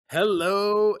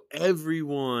Hello,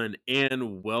 everyone,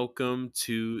 and welcome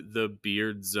to the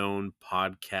Beard Zone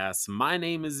podcast. My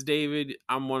name is David.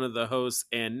 I'm one of the hosts,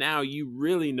 and now you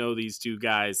really know these two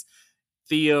guys,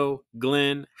 Theo,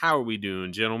 Glenn. How are we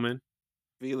doing, gentlemen?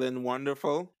 Feeling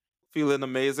wonderful, feeling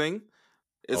amazing.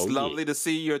 It's Oh, yeah. lovely to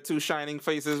see your two shining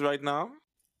faces right now.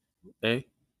 Hey,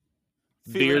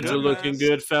 Feeling beards are good, looking man.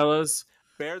 good, fellas.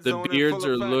 Bear The zone in full beards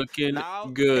are effect. looking Now,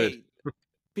 good. hey,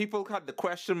 people had the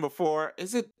question before,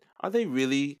 are they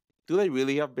really, do they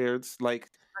really have beards? Like,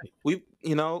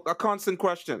 a constant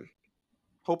question.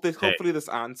 Hey, Hopefully this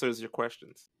answers your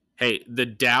questions. hey, the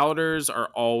doubters are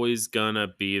always gonna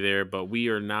be there, but we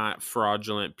are not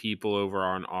fraudulent people over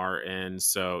on our end.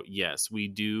 So, yes, we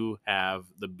do have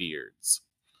the beards.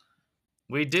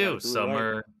 We Gotta do. do it Some right.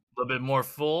 are a little bit more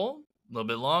full, a little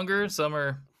bit longer. Some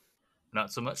are not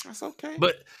so much. That's okay.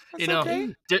 But That's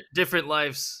okay. different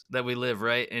lives that we live,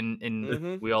 right? And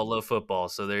Mm-hmm. we all love football,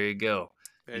 so there you go.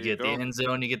 There You you get the go. end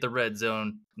zone, you get the red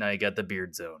zone. Now you got the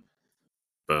beard zone.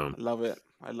 Boom. I love it.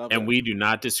 I love And it. we do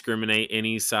not discriminate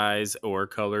any size or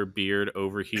color beard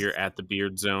over here at the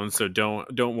Beard Zone, so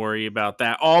don't worry about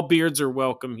that. All beards are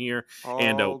welcome here,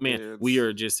 and All man, we beards.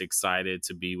 are just excited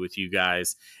to be with you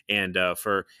guys. And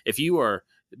for if you're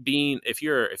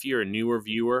a newer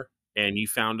viewer and you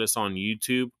found us on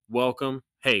YouTube, welcome.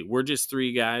 Hey, we're just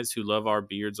three guys who love our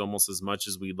beards almost as much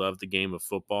as we love the game of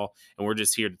football, and we're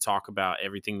just here to talk about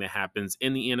everything that happens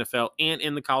in the NFL and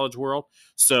in the college world.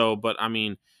 So, but I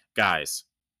mean, guys,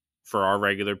 for our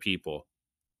regular people,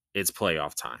 it's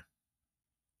playoff time.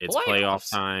 It's playoff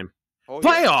Playoffs. time. Oh,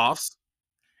 yeah. Playoffs.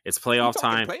 It's You playoff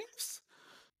talking time. playoffs?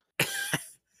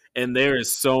 And there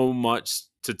is so much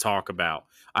to talk about.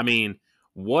 I mean,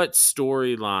 what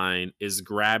storyline is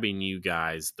grabbing you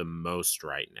guys the most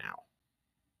right now?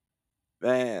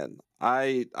 Man,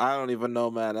 I don't even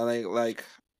know, man. I think like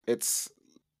it's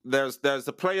there's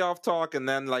the playoff talk, and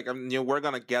then we're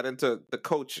gonna get into the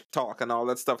coach talk and all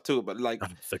that stuff too. But like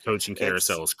The coaching it's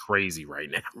carousel is crazy right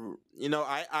now.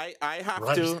 I have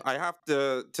Right.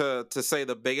 to say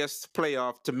the biggest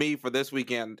playoff to me for this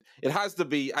weekend. It has to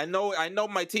be. I know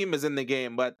my team is in the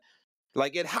game, but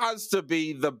like it has to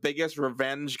be the biggest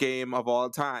revenge game of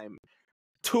all time.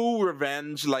 Two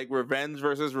revenge, like revenge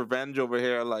versus revenge over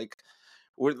here, like.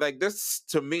 We're like this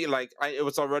to me, like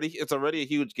it's already a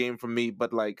huge game for me,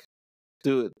 but like,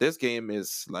 dude, this game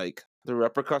is like the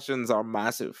repercussions are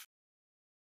massive.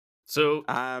 So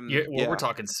we're Yeah,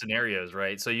 talking scenarios,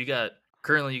 right? So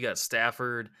currently you got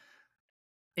Stafford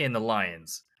and the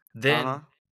Lions. uh huh, Then,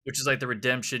 which is like the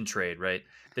redemption trade, right?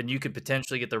 Then you could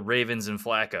potentially get the Ravens and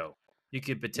Flacco. You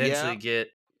could potentially yeah, get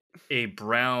a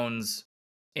Browns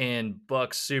and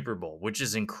Bucks Super Bowl, which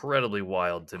is incredibly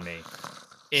wild to me.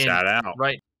 And Shout out.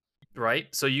 right.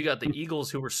 So you got the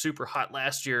Eagles who were super hot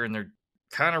last year, and they're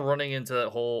kind of running into that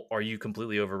whole "Are you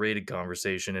completely overrated?"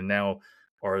 conversation. And now,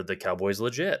 are the Cowboys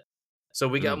legit? So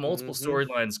we got multiple mm-hmm.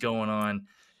 storylines going on,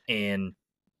 and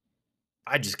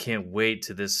I just can't wait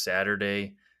to this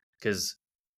Saturday because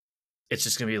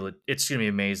it's gonna be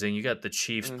amazing. You got the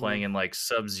Chiefs Mm-hmm. playing in like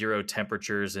sub-zero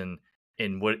temperatures and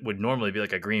in what would normally be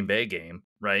like a Green Bay game,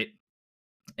 right?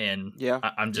 And Yeah,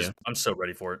 I'm so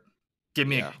ready for it. Give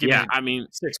me yeah, Yeah, a I mean,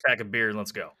 6-pack of beer and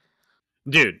let's go.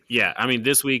 dude, yeah. I mean,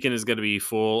 this weekend is going to be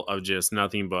full of just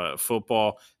nothing but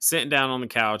football, sitting down on the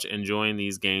couch, enjoying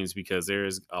these games because there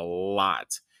is a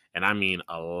lot, and I mean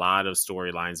a lot of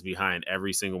storylines behind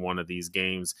every single one of these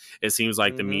games. It seems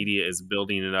like the mm-hmm. media is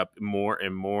building it up more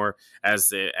and more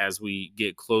as we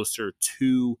get closer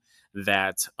to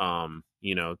that,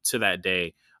 to that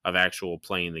day of actual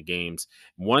playing the games.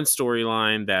 One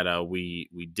storyline that we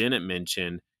didn't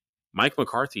mention. Mike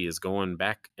McCarthy is going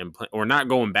back and or not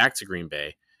going back to Green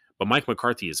Bay, but Mike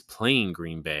McCarthy is playing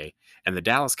Green Bay, and the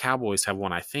Dallas Cowboys have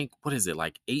won, I think, what is it,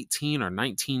 like 18 or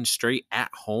 19 straight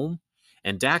at home.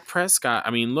 And Dak Prescott,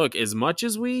 I mean, look, as much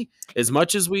as we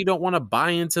don't want to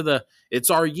buy into it's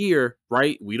our year,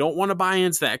 right? We don't want to buy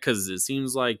into that because it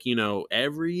seems like,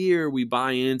 every year we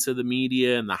buy into the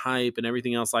media and the hype and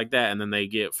everything else like that, and then they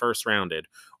get first rounded,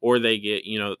 or they get,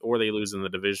 or they lose in the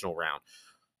divisional round.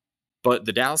 But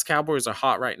the Dallas Cowboys are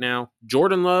hot right now.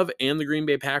 Jordan Love and the Green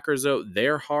Bay Packers, though,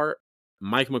 they're hot.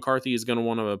 Mike McCarthy is going to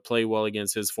want to play well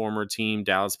against his former team.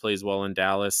 Dallas plays well in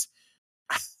Dallas.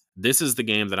 This is the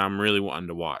game that I'm really wanting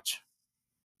to watch.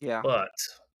 Yeah. But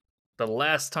the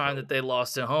last time that they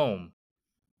lost at home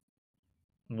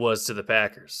was to the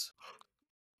Packers.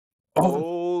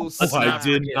 Oh, I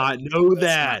did not know Let's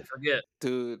that. not forget.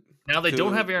 dude. Now they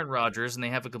don't have Dude. Aaron Rodgers and they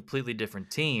have a completely different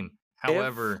team.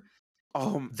 However,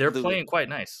 they're Dude, playing quite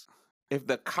nice. if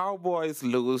the Cowboys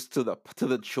lose to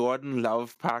the Jordan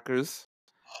Love Packers,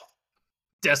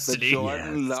 The Destiny.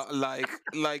 Jordan, Yes.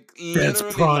 like Vince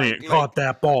literally, Bryant caught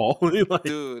that ball. Like,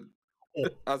 dude.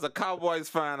 As a Cowboys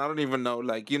fan, I don't even know.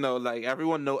 Like, like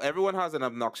everyone has an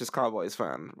obnoxious Cowboys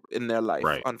fan in their life,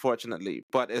 right. unfortunately.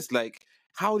 But it's like,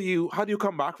 how do you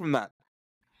come back from that?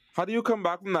 How do you come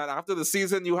back from that after the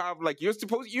season you have? Like, you're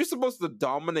supposed to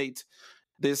dominate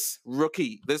this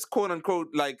rookie, this quote unquote,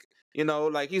 like,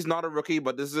 like he's not a rookie,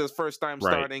 but this is his first time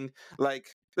Right. starting.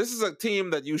 Like, this is a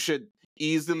team that you should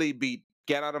easily beat.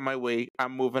 Get out of my way.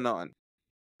 I'm moving on.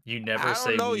 You never I don't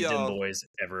say know, "we them y'all. boys"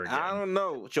 ever I again. don't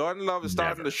know. Jordan Love is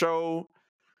starting to Never. show.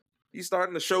 He's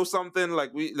starting to show something.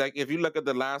 Like if you look at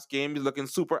the last game, he's looking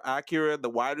super accurate. The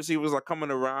wide receivers are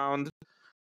coming around.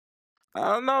 I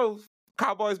don't know.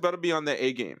 Cowboys better be on their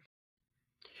A game.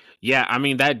 Yeah, I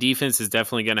mean that defense is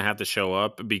definitely going to have to show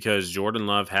up because Jordan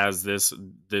Love has this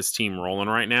team rolling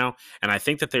right now, and I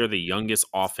think that they're the youngest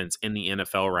offense in the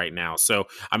NFL right now. So,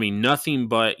 I mean, nothing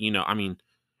but I mean,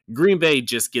 Green Bay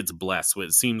just gets blessed with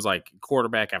it seems like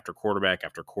quarterback after quarterback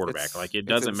after quarterback. It's Like it it's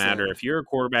doesn't matter insane. if you're a It's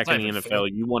quarterback not in the even fair. NFL,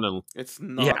 you want to, It's yeah,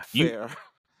 not you fair.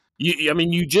 I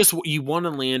mean, you want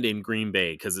to land in Green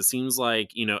Bay because it seems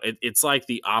like it's like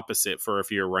the opposite for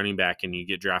if you're a running back and you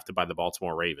get drafted by the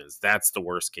Baltimore Ravens. That's the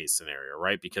worst case scenario,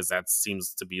 right? Because that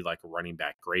seems to be like a running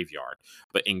back graveyard.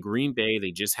 But in Green Bay,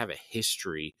 they just have a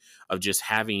history of just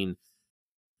having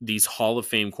these Hall of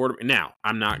Fame quarterbacks. Now,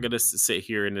 I'm not going to sit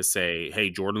here and to say, hey,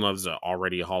 Jordan Love's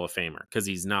already a Hall of Famer because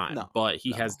he's not. No, But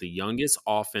he no. has the youngest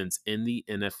offense in the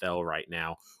NFL right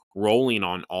now, rolling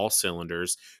on all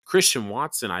cylinders. Christian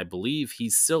Watson, I believe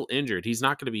he's still injured. He's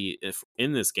not going to be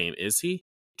in this game, is he?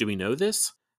 Do we know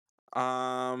this?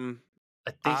 Um,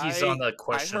 I think he's on I the I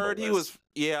questionable heard he was list.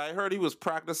 yeah, I heard he was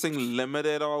practicing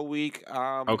limited all week.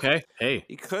 Okay. Hey.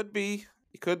 He could be.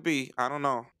 He could be. I don't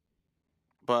know.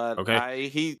 But Okay.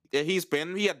 he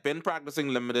had been practicing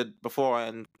limited before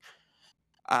and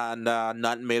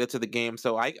not made it to the game.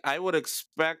 So I would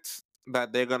expect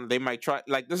that they might try,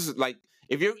 like, this is like,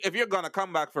 if you're gonna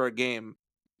come back for a game,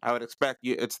 I would expect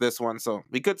it's this one. So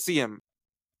we could see him.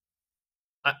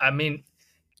 I mean,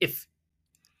 if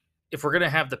we're gonna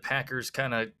have the Packers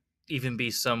kind of even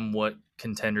be somewhat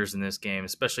contenders in this game,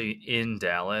 especially in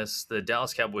Dallas, the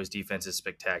Dallas Cowboys defense is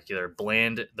spectacular.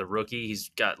 Bland, the rookie, he's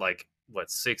got like what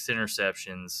 6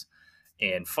 interceptions,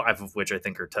 and 5 of which I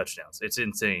think are touchdowns. It's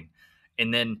insane.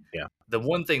 And then Yeah. the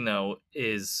one thing though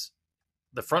is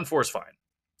the front four is fine,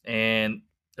 and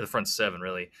the front seven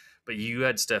really. But you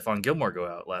had Stephon Gilmore go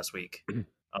out last week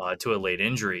to a late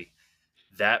injury.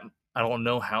 That I don't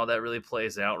know how that really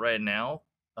plays out right now.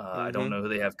 I don't Mm-hmm. know who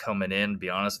they have coming in, to be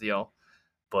honest with y'all.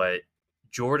 But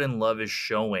Jordan Love is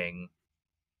showing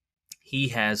he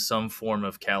has some form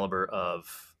of caliber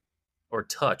of or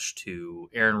touch to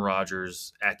Aaron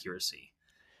Rodgers' accuracy.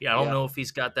 Yeah, I don't Yeah. know if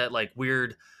he's got that like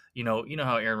weird, you know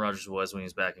how Aaron Rodgers was when he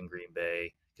was back in Green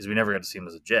Bay because we never got to see him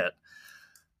as a Jet.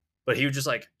 But he would just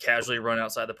like casually run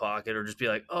outside the pocket or just be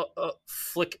like,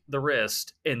 flick the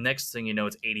wrist, and next thing you know,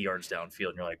 it's 80 yards downfield,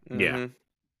 and you're like, Yeah. Mm-hmm.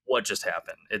 what just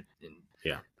happened?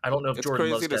 Yeah. I don't know if It's Jordan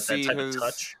Love's crazy to got that see type of his.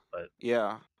 touch, but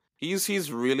Yeah,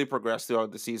 he's really progressed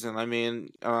throughout the season. I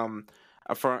mean,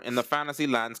 for in the fantasy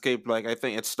landscape, like, I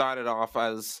think it started off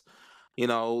as,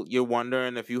 you're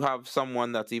wondering if you have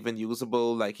someone that's even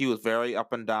usable. Like, he was very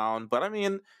up and down, but I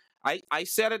mean, I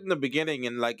said it in the beginning,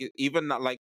 and like, even not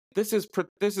like, this is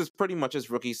pretty much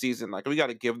his rookie season. Like, we got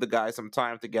to give the guy some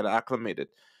time to get acclimated,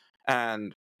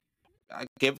 and I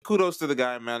give kudos to the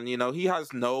guy, man. He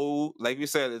has no, like you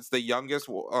said, it's the youngest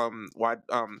wide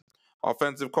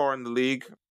offensive core in the league.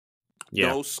 Yeah.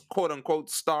 No quote unquote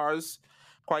stars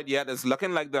quite yet. It's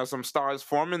looking like there's some stars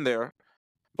forming there,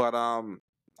 but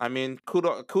I mean,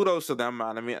 kudos to them,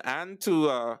 man. I mean, and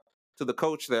to the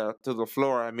coach there, to the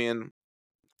floor. I mean,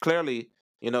 clearly,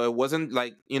 it wasn't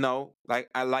like, like,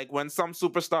 I like when some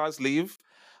superstars leave,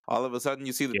 all of a sudden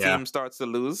you see the Yeah. team starts to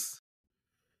lose.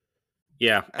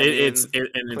 Yeah, I mean, and it's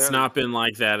clearly. not been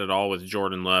like that at all with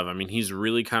Jordan Love. I mean, he's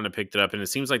really kind of picked it up, and it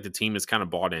seems like the team has kind of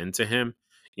bought into him.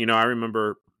 I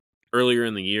remember earlier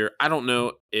in the year. I don't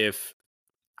know if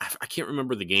I can't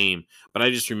remember the game, but I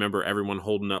just remember everyone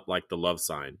holding up like the love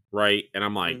sign, right? And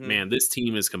I'm like, Hmm. man, this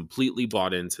team is completely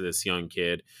bought into this young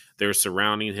kid. They're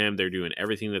surrounding him. They're doing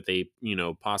everything that they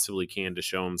possibly can to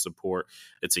show him support.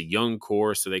 It's a young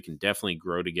core, so they can definitely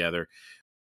grow together.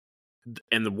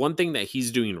 And the one thing that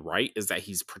he's doing right is that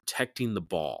he's protecting the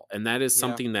ball. And that is Yeah.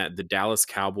 something that the Dallas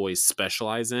Cowboys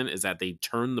specialize in, is that they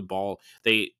turn the ball.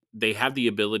 They have the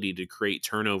ability to create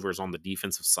turnovers on the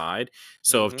defensive side.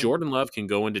 So if Hmm. Jordan Love can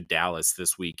go into Dallas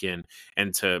this weekend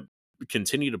and to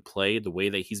continue to play the way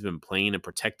that he's been playing and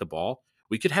protect the ball,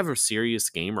 we could have a serious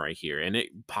game right here, and it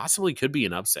possibly could be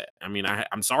an upset. I mean,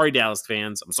 I'm sorry, Dallas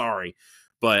fans. I'm sorry,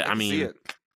 but I I can see mean, it.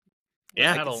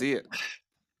 yeah, I can see it.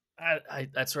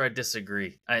 That's where I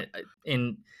disagree.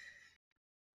 In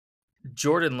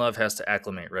Jordan Love has to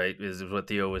acclimate, right? Is what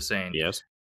Theo was saying. yes,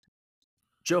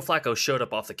 Joe Flacco showed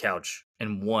up off the couch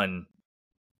and won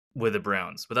with the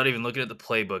Browns without even looking at the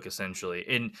playbook, essentially.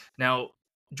 And now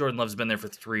Jordan Love's been there for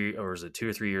 2 or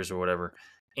 3 years or whatever,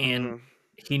 and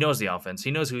he knows the offense.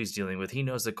 He knows who he's dealing with. He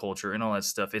knows the culture and all that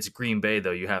stuff. It's Green Bay,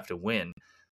 though. You have to win.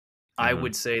 I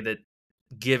would say that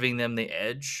giving them the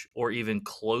edge, or even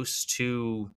close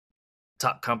to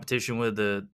top competition with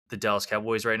the Dallas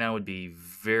Cowboys right now, would be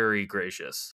very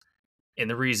gracious. And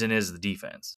the reason is the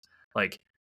defense. Like,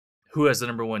 who has the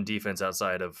number one defense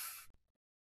outside of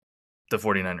the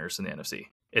 49ers in the NFC?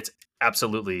 It's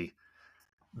absolutely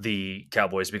the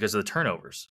Cowboys because of the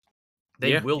turnovers.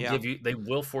 They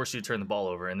will force you to turn the ball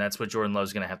over, and that's what Jordan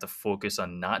Love's going to have to focus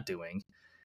on not doing.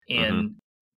 And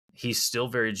he's still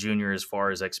very junior as far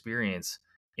as experience,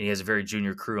 and he has a very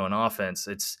junior crew on offense.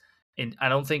 And I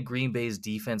don't think Green Bay's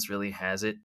defense really has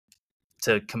it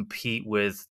to compete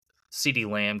with CeeDee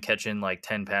Lamb catching like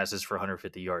 10 passes for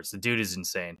 150 yards. The dude is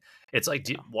insane. It's like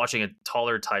watching a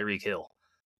taller Tyreek Hill.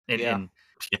 And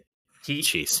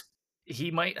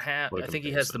he might have, I think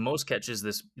he has the most catches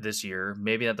this year,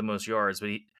 maybe not the most yards, but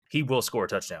he will score a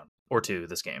touchdown or two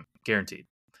this game, guaranteed.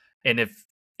 And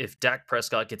if Dak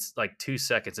Prescott gets like 2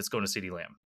 seconds, it's going to CeeDee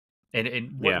Lamb.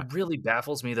 And what really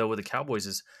baffles me, though, with the Cowboys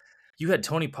is you had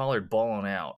Tony Pollard balling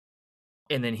out,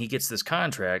 and then he gets this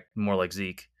contract, more like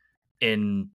Zeke,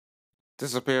 and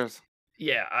disappears.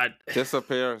 Yeah,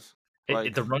 disappears.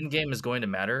 The run game is going to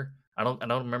matter. I don't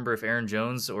remember if Aaron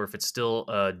Jones or if it's still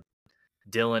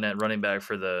Dylan at running back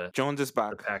for the Jones is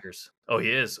back. The Packers. Oh,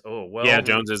 he is. Oh, well. Yeah,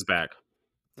 Jones is back.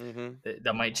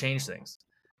 That might change things.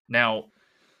 Now,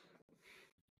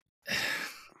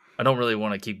 I don't really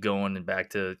want to keep going and back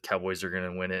to Cowboys are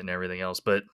going to win it and everything else,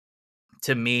 but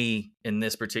to me, in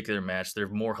this particular match, they're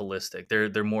more holistic.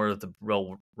 They're more of the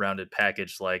well-rounded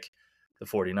package, like the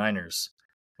 49ers,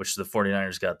 which the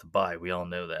 49ers got the bye. We all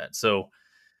know that. So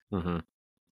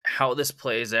how this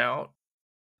plays out,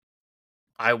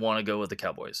 I want to go with the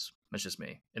Cowboys. That's just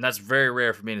me. And that's very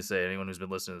rare for me to say, anyone who's been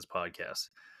listening to this podcast.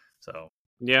 So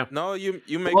yeah. No, you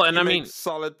make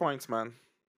solid points, man.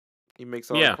 You make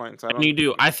solid points. And you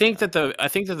do. I think that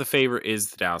the favorite is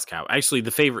the Dallas Cowboys. Actually,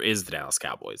 the favorite is the Dallas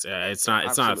Cowboys. It's not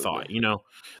a thought. You know,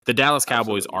 the Dallas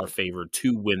Cowboys are favored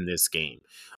to win this game.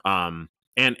 And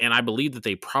I believe that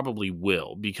they probably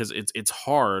will, because it's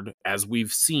hard, as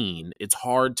we've seen, it's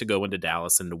hard to go into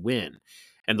Dallas and to win.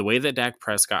 And the way that Dak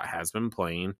Prescott has been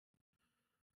playing,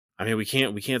 I mean, we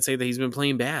can't say that he's been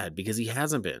playing bad, because he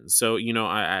hasn't been. So, you know,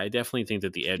 I definitely think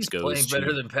that the edge goes playing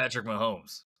better than Patrick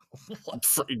Mahomes.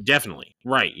 Definitely.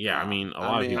 Right. Yeah. I mean, a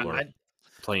lot of people are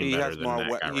playing better than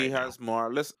that guy He has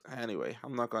more. Listen, anyway,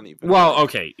 I'm not going to even. Well,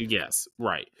 okay. Yes.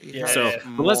 Right. So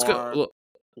let's go.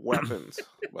 Weapons.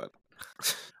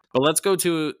 But let's go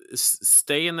to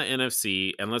stay in the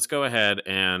NFC, and let's go ahead.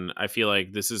 And I feel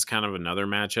like this is kind of another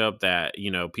matchup that,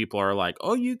 you know, people are like,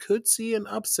 oh, you could see an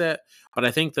upset. But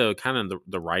I think the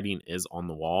writing is on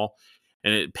the wall.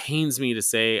 And it pains me to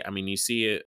say, I mean, you see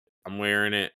it. I'm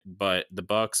wearing it, but the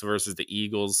Bucks versus the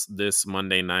Eagles this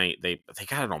Monday night, they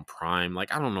got it on Prime.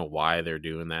 Like, I don't know why they're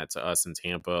doing that to us in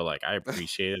Tampa. Like, I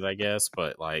appreciate it, I guess,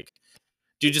 but like,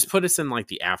 dude, just put us in like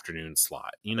the afternoon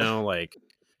slot, you know? Like,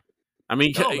 I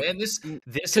mean, no, man, this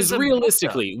is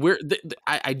realistically,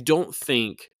 I don't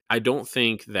think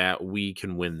that we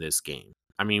can win this game.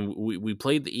 I mean, we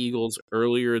played the Eagles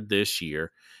earlier this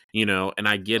year, you know, and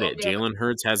I get it. Yeah. Jalen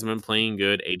Hurts hasn't been playing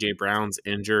good. AJ Brown's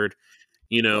injured.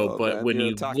 You know, but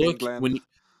man,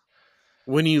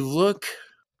 when you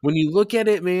look at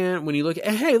it, man,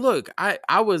 hey, look,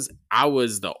 I was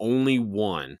the only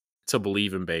one to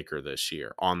believe in Baker this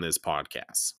year on this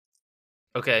podcast.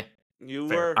 Okay.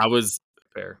 I was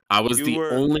the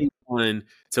only one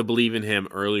to believe in him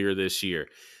earlier this year.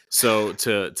 So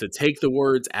to take the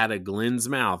words out of Glenn's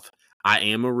mouth, I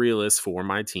am a realist for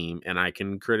my team, and I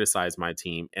can criticize my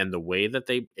team. And the way that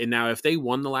now if they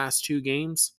won the last 2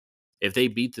 games, if they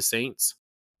beat the Saints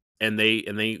and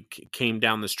they came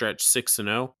down the stretch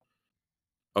 6-0,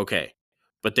 okay.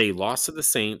 But they lost to the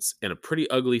Saints in a pretty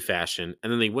ugly fashion,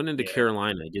 and then they went into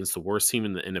Carolina against the worst team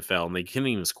in the NFL, and they couldn't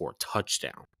even score a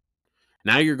touchdown.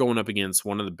 Now you're going up against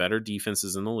one of the better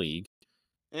defenses in the league.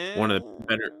 One of the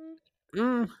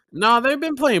better. No, they've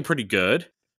been playing pretty good.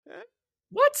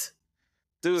 What?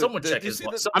 Dude, someone check his.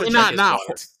 I mean, not.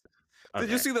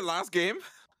 Did you see the last game?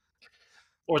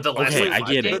 Or the last? Okay, I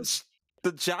get it.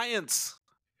 The Giants.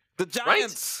 The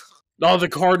Giants. Oh, the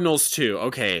Cardinals too.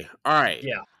 Okay, all right.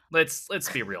 Yeah, let's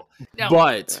be real. Now,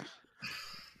 But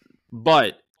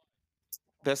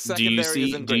their do you secondary see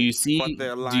isn't great, but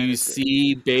their line is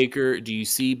good. Baker? Do you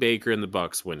see Baker and the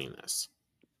Bucks winning this?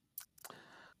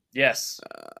 yes,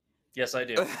 I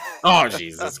do. Oh,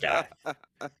 jeez, this guy.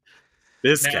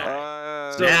 This Now,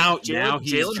 guy. so Now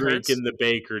he's Jalen drinking Hurts. the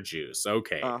Baker juice.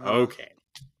 Okay, Uh-huh. okay.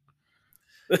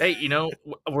 Hey,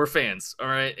 we're fans, all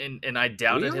right, and I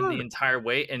doubted him are. the entire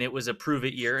way, and it was a prove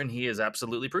it year, and he has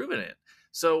absolutely proven it.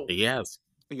 So Yes.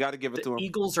 You got to give it the to him.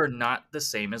 Eagles are not the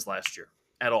same as last year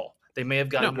at all. They may have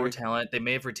gotten No. more talent, they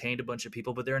may have retained a bunch of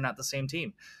people, but they're not the same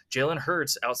team. Jalen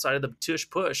Hurts, outside of the tush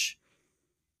push,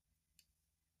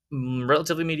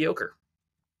 relatively mediocre.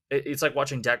 It's like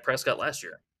watching Dak Prescott last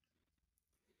year.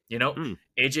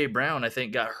 AJ Brown, I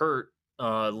think, got hurt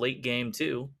late game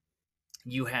too.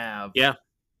 You have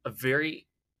a very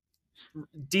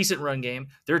decent run game.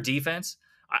 Their defense,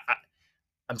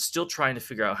 I'm still trying to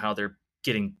figure out how they're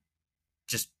getting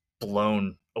just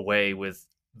blown away with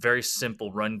very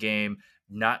simple run game,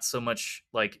 not so much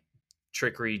like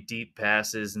trickery, deep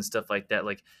passes and stuff like that.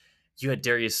 Like you had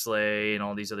Darius Slay and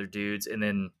all these other dudes, and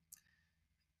then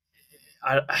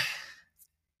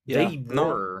they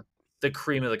were the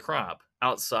cream of the crop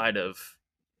outside of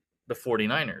the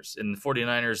 49ers. And the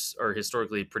 49ers are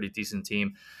historically a pretty decent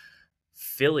team.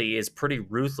 Philly is pretty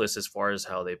ruthless as far as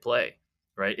how they play,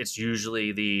 right? It's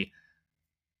usually the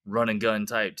run and gun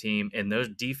type team, and their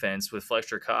defense with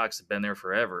Fletcher Cox have been there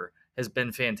forever, has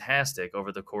been fantastic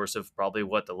over the course of probably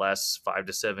the last 5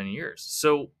 to 7 years.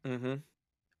 So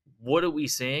what are we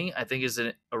seeing? I think is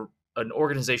an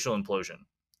organizational implosion,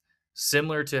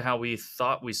 similar to how we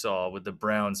thought we saw with the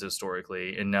Browns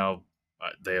historically, and now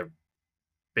they're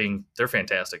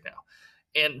fantastic now.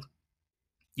 And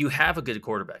you have a good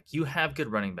quarterback, you have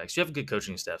good running backs, you have a good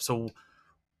coaching staff. So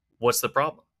what's the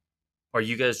problem? Are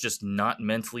you guys just not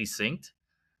mentally synced?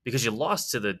 Because you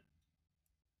lost to the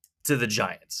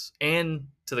Giants and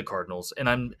to the Cardinals.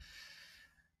 And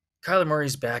Kyler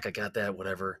Murray's back. I got that,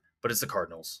 whatever. But it's the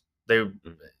Cardinals. They're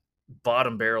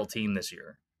bottom barrel team this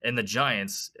year. And the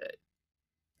Giants,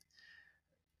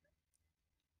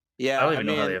 I don't even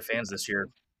know how they have fans this year.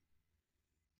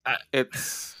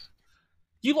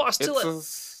 You lost to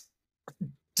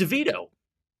DeVito.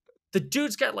 The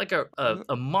dude's got like a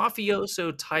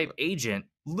mafioso type agent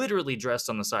literally dressed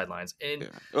on the sidelines. And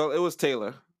well, it was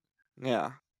Taylor.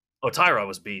 Yeah. Oh, Tyrod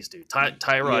was beast, dude.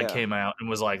 Tyrod came out and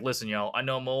was like, listen, y'all, I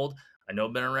know I'm old. I know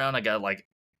I've been around. I got like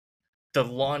the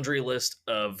laundry list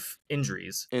of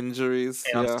injuries. And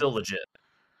I'm still legit.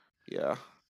 Yeah.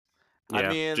 I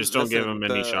mean, just don't give him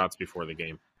any shots before the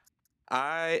game.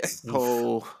 I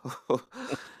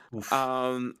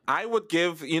would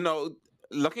give,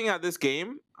 looking at this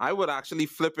game, I would actually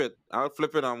flip it. I would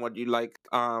flip it on what you like.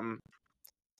 I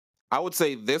would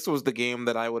say this was the game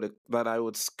that I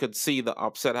could see the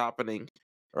upset happening,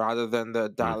 rather than the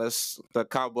the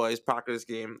Cowboys Packers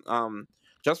game.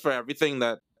 Just for everything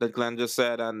that Glenn just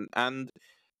said, and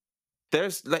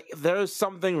there's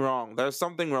something wrong. There's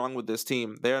something wrong with this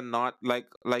team. They're not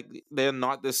they're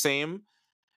not the same,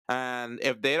 and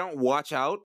if they don't watch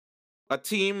out, a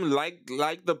team like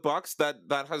the Bucks that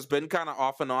has been kind of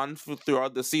off and on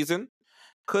throughout the season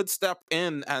could step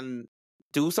in and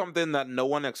do something that no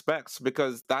one expects,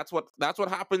 because that's what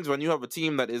happens when you have a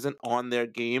team that isn't on their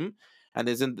game and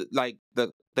isn't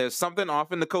there's something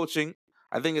off in the coaching.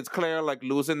 I think it's clear, like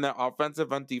losing their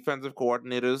offensive and defensive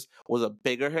coordinators was a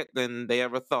bigger hit than they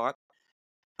ever thought.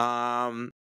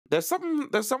 There's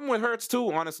something with Hurts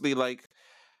too, honestly. Like,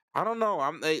 I don't know.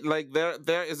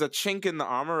 There is a chink in the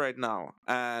armor right now,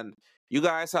 and you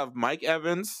guys have Mike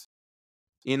Evans.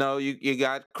 You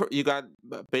got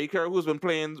Baker, who's been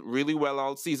playing really well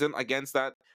all season against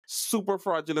that super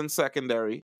fraudulent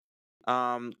secondary.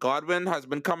 Godwin has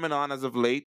been coming on as of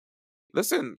late.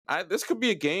 Listen, this could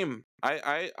be a game.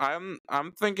 I'm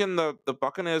thinking the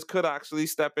Buccaneers could actually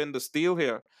step in to steal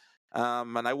here,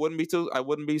 and I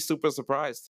wouldn't be super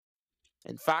surprised.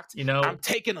 In fact, I'm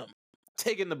taking them.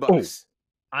 Taking the Bucks.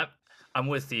 I'm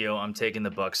with Theo. I'm taking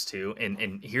the Bucks too.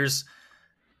 And here's,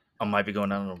 I might be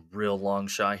going on a real long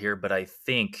shot here, but I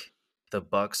think the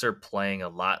Bucks are playing a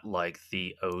lot like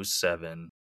the 2007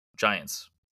 Giants.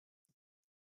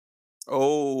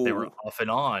 Oh, they were off and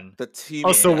on. The team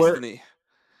of destiny.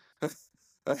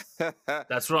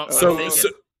 That's what I'm thinking.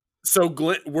 So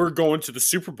Glenn, we're going to the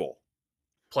Super Bowl.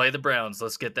 Play the Browns.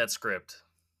 Let's get that script,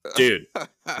 dude.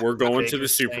 We're going to the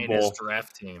Super Bowl.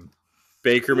 Draft team.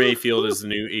 Baker Mayfield is the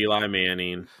new Eli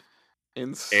Manning.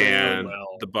 Insane. And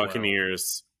the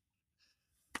Buccaneers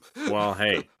Well,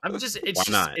 hey, why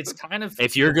not? It's kind of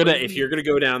If the you're gonna if way you're gonna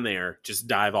go down there, just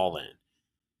dive all in.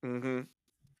 Mm-hmm.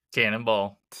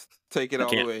 cannonball, Take it all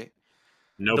the Can't. way.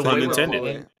 No the pun way Take it we're all the intended.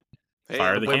 way. playing, Hey,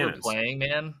 Fire the the way we're cannons. playing,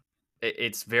 man,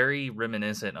 it's very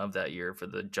reminiscent of that year for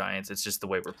the Giants. It's just the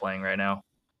way we're playing right now.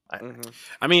 mm-hmm.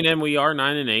 I mean, and we are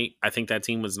 9-8. I think that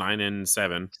team was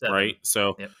 9-7, right? 7.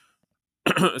 So, Yep.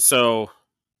 so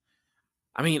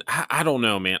I mean, I don't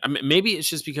know, man. I mean, maybe it's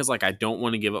just because like I don't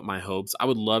want to give up my hopes. I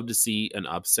would love to see an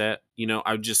upset.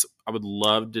 I would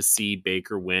love to see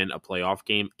Baker win a playoff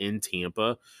game in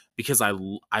Tampa because I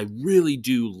really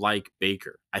do like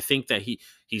Baker. I think that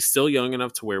he's still young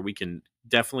enough to where we can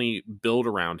definitely build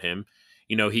around him.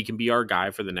 He can be our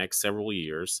guy for the next several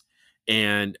years,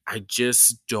 and I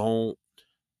just don't.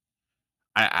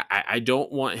 I don't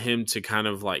want him to kind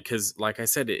of like, because like I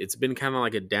said, it's been kind of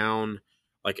like a down,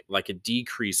 like a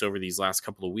decrease over these last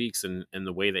couple of weeks, and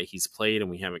the way that he's played, and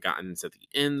we haven't gotten into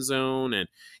the end zone, and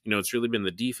it's really been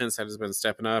the defense that has been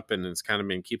stepping up, and it's kind of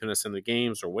been keeping us in the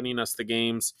games or winning us the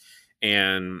games,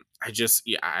 and I just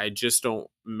don't,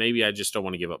 maybe I just don't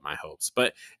want to give up my hopes.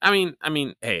 But I mean,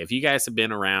 hey, if you guys have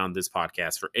been around this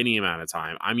podcast for any amount of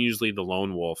time, I'm usually the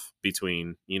lone wolf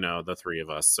between the three of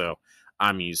us, so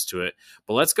I'm used to it.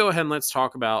 But let's go ahead and let's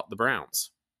talk about the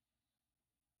Browns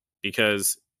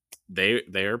because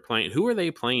they're playing. Who are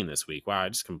they playing this week? Wow, I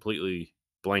just completely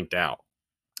blanked out.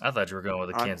 I thought you were going with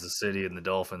the On, Kansas City and the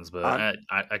Dolphins, but on,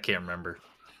 I can't remember.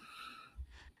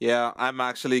 yeah, I'm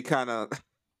actually I'm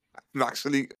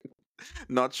actually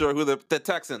not sure who the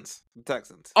Texans. The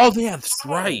Texans. Oh yeah, that's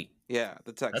right. Yeah,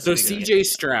 the That's a So Texans. big Yeah. CJ game.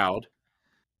 Stroud.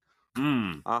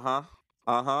 Uh-huh.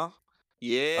 Uh-huh.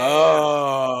 Yeah.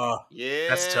 Oh,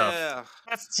 That's tough. Yeah.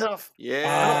 That's tough.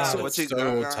 Yeah. So that's What you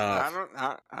so I tough.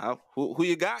 don't who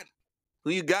you got? Who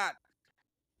you got?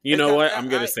 You It's know got what? I'm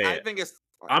gonna say I it. think it's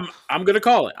I'm gonna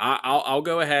call it. I'll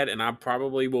go ahead, and I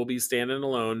probably will be standing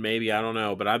alone. Maybe, I don't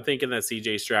know, but I'm thinking that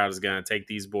CJ Stroud is gonna take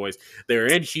these boys. They're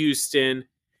in Houston.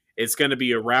 It's gonna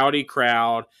be a rowdy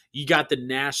crowd. You got the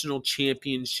national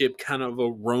championship kind of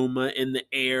aroma in the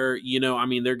air. I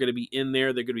mean, they're gonna be in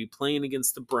there. They're gonna be playing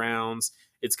against the Browns.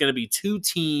 It's gonna be two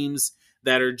teams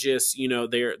that are just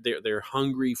they're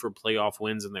hungry for playoff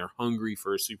wins, and they're hungry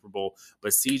for a Super Bowl.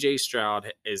 But CJ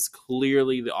Stroud is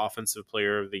clearly the offensive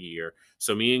player of the year.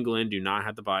 So me and Glenn do not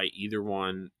have to buy either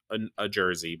one a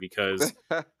jersey because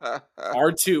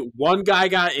one guy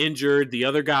got injured, the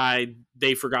other guy,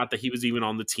 they forgot that he was even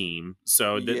on the team,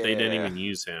 so that they didn't yeah. even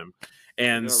use him. You're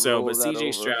And gonna so, roll but that CJ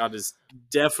over. Stroud is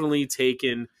definitely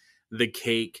taken the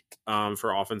cake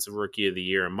for offensive rookie of the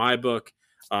year in my book.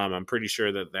 I'm pretty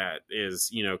sure that is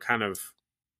kind of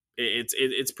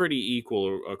it's pretty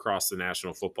equal across the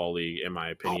National Football League in my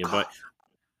opinion. Puka. But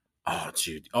oh,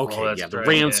 dude. Oh, Okay, that's yeah, the right.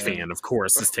 Rams Yeah. fan, of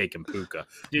course, is taking Puka.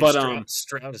 Dude, But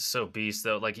Stroud is so beast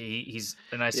though. Like he's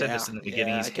and I said Yeah, this in the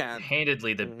beginning. yeah, He's I can.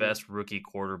 handedly the Mm-hmm. best rookie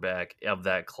quarterback of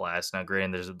that class. Now,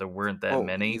 granted, there weren't that Oh,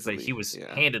 many, but he easily. was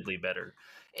Yeah. handedly better.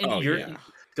 And oh you're yeah,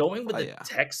 going with Oh the yeah.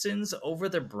 Texans over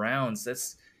the Browns.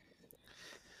 That's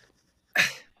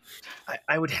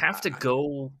I would have to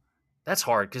go. That's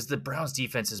hard because the Browns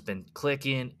defense has been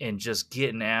clicking and just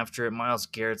getting after it. Miles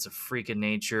Garrett's a freak of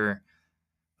nature,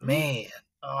 man.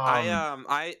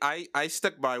 I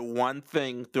stuck by one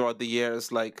thing throughout the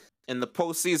years. Like in the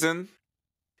postseason,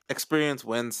 experience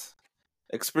wins.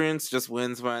 Experience just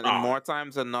wins, man. And oh, more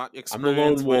times than not, I'm the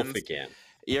lone experience wolf wins. again.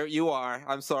 You are.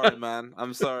 I'm sorry, man.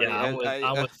 I'm sorry. Yeah, I'm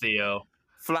with Theo.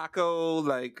 Flacco,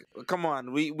 like, come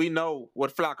on, we know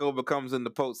what Flacco becomes in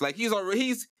the post. Like he's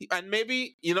and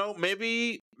maybe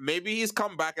maybe he's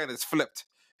come back and it's flipped,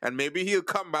 and maybe he'll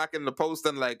come back in the post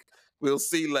and like we'll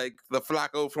see like the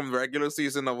Flacco from the regular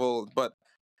season of old. But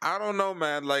I don't know,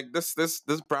 man. Like this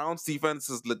Browns defense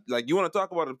is like you want to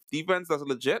talk about a defense that's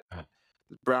legit.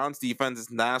 The Browns defense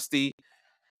is nasty.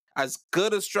 As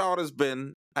good as Stroud has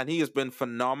been, and he has been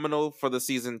phenomenal for the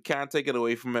season. Can't take it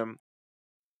away from him.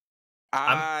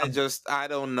 I'm I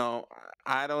don't know.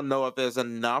 I don't know if there's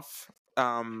enough.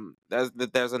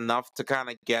 There's enough to kind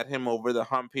of get him over the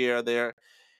hump here.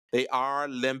 They are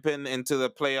limping into the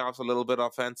playoffs a little bit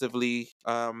offensively.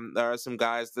 There are some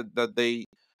guys that they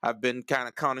have been kind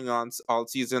of counting on all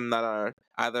season that are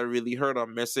either really hurt or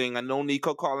missing. I know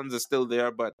Nico Collins is still there,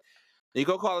 but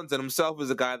Nico Collins in himself is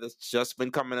a guy that's just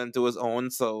been coming into his own.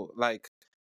 So like,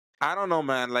 I don't know,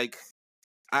 man. Like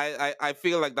I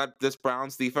feel like that this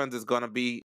Browns defense is gonna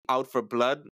be out for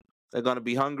blood. They're gonna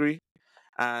be hungry,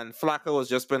 and Flacco has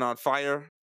just been on fire.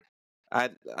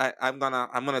 I'm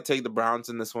gonna take the Browns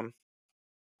in this one.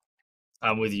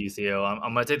 I'm with you, Theo. I'm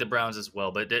going to take the Browns as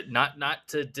well, but not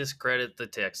to discredit the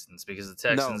Texans because the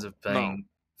Texans No, have no. playing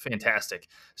fantastic.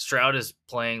 Stroud is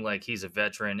playing like he's a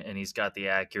veteran and he's got the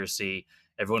accuracy.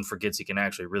 Everyone forgets he can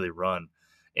actually really run.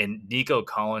 And Nico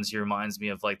Collins, he reminds me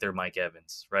of like their Mike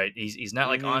Evans, right? He's not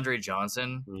like Mm-hmm. Andre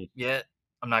Johnson yet.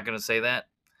 I'm not going to say that,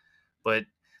 but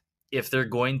if they're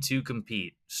going to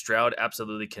compete, Stroud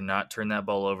absolutely cannot turn that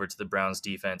ball over to the Browns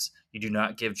defense. You do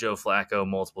not give Joe Flacco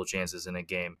multiple chances in a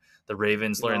game. The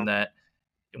Ravens learned No. that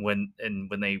when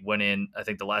they went in, I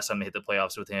think the last time they hit the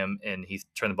playoffs with him, and he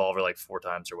turned the ball over like 4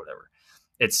 times or whatever.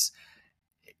 It's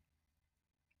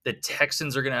the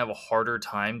Texans are going to have a harder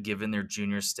time given their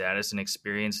junior status and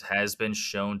experience has been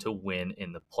shown to win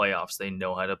in the playoffs. They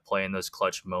know how to play in those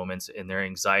clutch moments, and their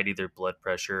anxiety, their blood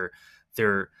pressure,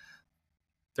 their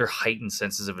heightened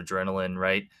senses of adrenaline,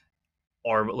 right,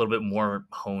 are a little bit more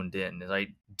honed in. Like,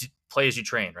 play as you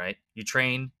train, right? You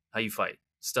train how you fight,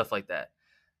 stuff like that.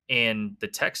 And the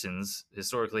Texans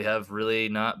historically have really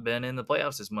not been in the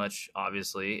playoffs as much,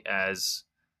 obviously, as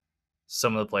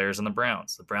some of the players on the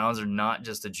Browns. The Browns are not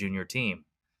just a junior team.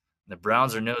 The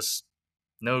Browns are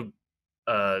no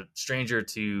stranger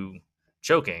to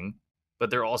choking, but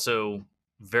they're also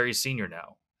very senior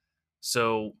now.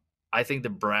 So I think the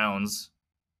Browns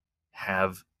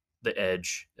have the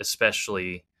edge,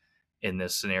 especially in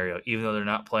this scenario, even though they're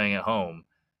not playing at home.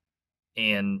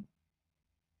 And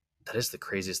that is the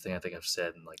craziest thing I think I've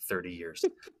said in like 30 years.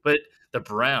 But the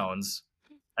Browns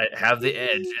have the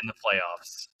edge in the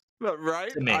playoffs.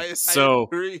 Right? To me. I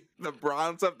agree. The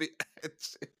Browns have the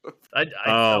edge.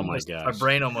 Oh my gosh. My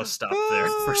brain almost stopped there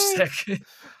for a second.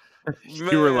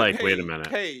 You were like, wait a minute.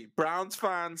 Hey, Browns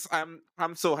fans, I'm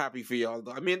so happy for y'all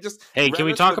though. I mean, just Hey, can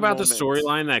we relish talk the about the moment.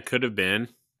 storyline that could have been?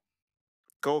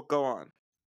 Go on.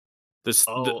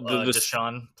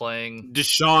 Deshaun playing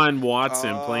Deshaun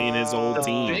Watson playing his old the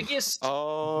team. biggest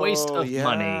waste of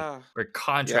money or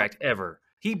contract ever.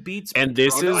 He beats, and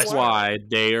this is why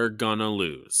they are gonna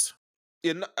lose.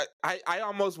 You know, I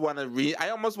almost want to I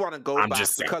almost want to go back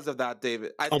because of that,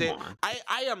 David. I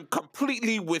am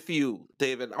completely with you,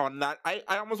 David, on that. I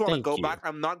almost want to go back.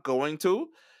 I'm not going to,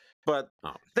 but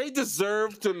they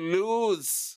deserve to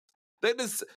lose. They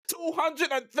just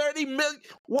 230 million.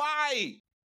 Why?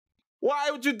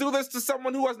 Why would you do this to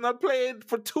someone who has not played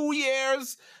for 2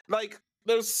 years? Like,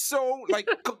 they're so like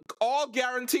all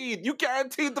guaranteed. You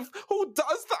guaranteed who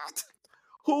does that?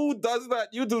 Who does that?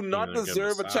 You do not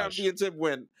deserve a championship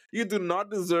win. You do not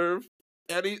deserve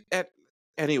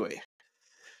anyway.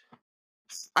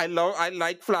 I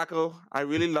like Flacco. I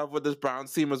really love what this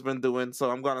Browns team has been doing, so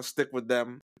I'm gonna stick with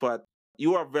them. But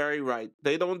you are very right.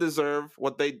 They don't deserve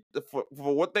what for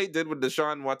what they did with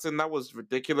Deshaun Watson. That was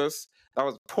ridiculous. That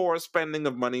was poor spending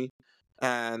of money.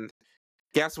 And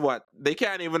guess what? They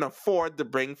can't even afford to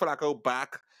bring Flacco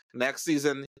back next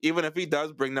season. Even if he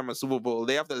does bring them a Super Bowl,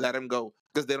 they have to let him go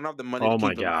because they don't have the money to keep him. Oh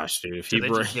my gosh, dude. If they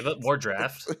just give up more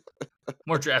draft?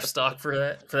 More draft stock for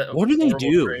that? What do they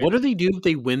do? Trade? What do they do if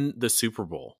they win the Super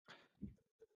Bowl?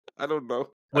 I don't know.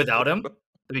 Without him?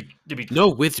 No,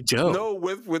 with Joe. No,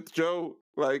 with Joe.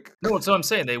 Like, no, that's what I'm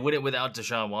saying. They win it without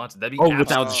Deshaun Watson. That'd be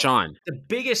without Deshaun. The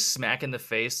biggest smack in the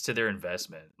face to their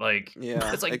investment. Like,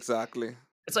 yeah, it's like exactly.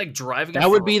 It's like driving. That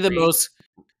would be the most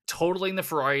totaling the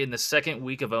Ferrari in the second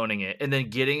week of owning it, and then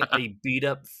getting a beat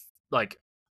up like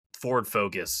Ford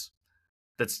Focus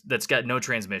that's got no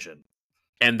transmission.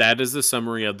 And that is the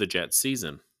summary of the Jets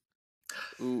season.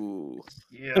 Ooh,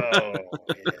 yeah.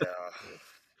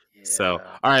 So,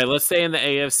 all right, let's stay in the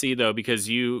AFC though, because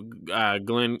you,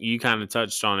 Glenn, you kind of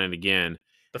touched on it again.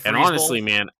 And honestly,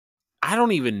 man, I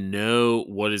don't even know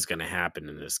what is going to happen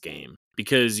in this game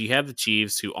because you have the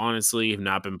Chiefs, who honestly have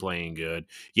not been playing good.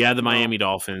 You have the Miami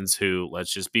Dolphins, who,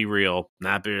 let's just be real,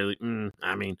 not barely.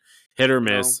 I mean, hit or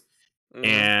miss. No.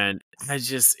 And I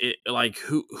just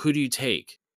who do you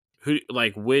take?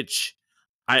 Which?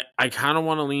 I kind of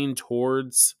want to lean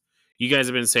towards. You guys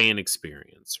have been saying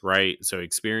experience, right? So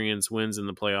experience wins in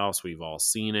the playoffs. We've all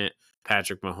seen it.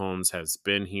 Patrick Mahomes has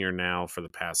been here now for the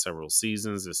past several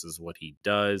seasons. This is what he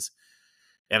does.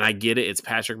 And I get it. It's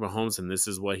Patrick Mahomes, and this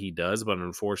is what he does. But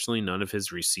unfortunately, none of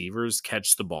his receivers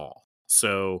catch the ball.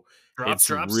 So it's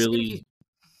really,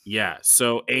 yeah.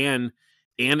 So, and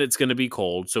it's going to be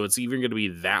cold. So it's even going to be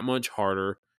that much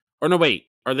harder. Or no, wait.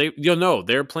 Are they? No,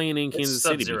 they're playing in Kansas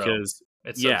City because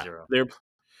it's Sub-Zero. They're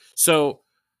so.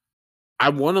 I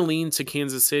want to lean to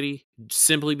Kansas City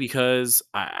simply because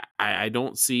I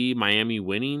don't see Miami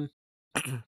winning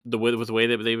with the way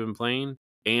that they've been playing,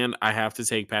 and I have to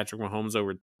take Patrick Mahomes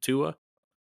over Tua.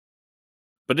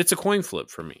 But it's a coin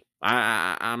flip for me.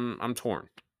 I'm torn.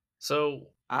 So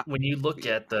when you look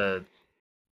at the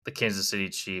Kansas City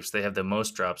Chiefs, they have the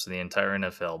most drops in the entire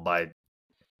NFL by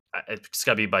it's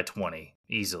got to be by 20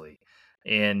 easily.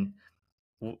 And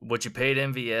what you paid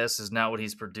MVS is not what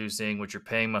he's producing. What you're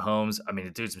paying Mahomes, I mean,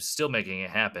 the dude's still making it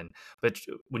happen. But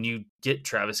when you get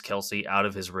Travis Kelsey out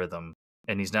of his rhythm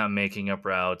and he's not making up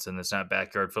routes and it's not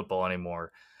backyard football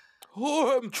anymore.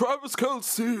 Oh, I'm Travis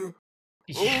Kelsey.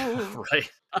 Yeah, Oh, right.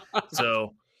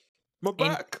 So, my and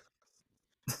back.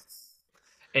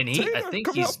 I Taylor, think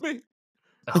come help he's, me.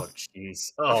 oh,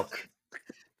 jeez. Oh,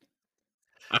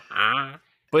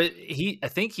 but I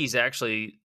think he's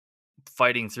actually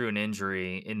fighting through an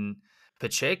injury, and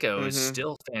Pacheco is Mm-hmm.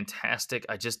 still fantastic.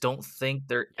 I just don't think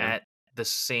they're Yeah. at the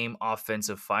same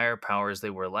offensive firepower as they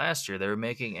were last year. They were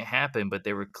making it happen, but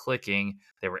they were clicking.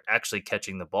 They were actually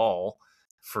catching the ball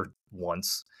for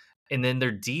once. And then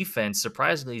their defense,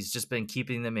 surprisingly, has just been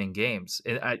keeping them in games.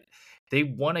 They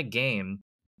won a game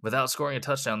without scoring a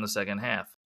touchdown in the second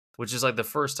half, which is like the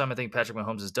first time I think Patrick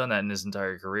Mahomes has done that in his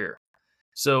entire career.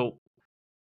 So,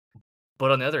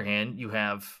 but on the other hand, you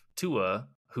have Tua,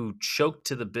 who choked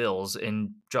to the Bills,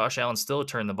 and Josh Allen still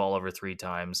turned the ball over 3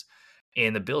 times,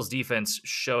 and the Bills' defense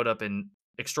showed up in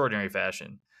extraordinary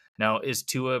fashion. Now, is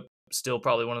Tua still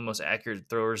probably one of the most accurate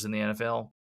throwers in the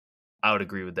NFL? I would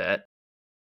agree with that.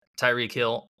 Tyreek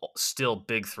Hill, still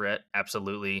big threat,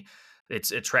 absolutely.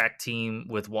 It's a track team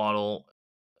with Waddle,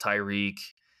 Tyreek,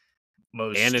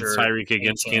 And it's Mostert, Tyreek and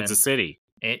against Cam, Kansas City.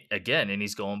 and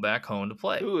he's going back home to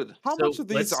play. Dude, how much So of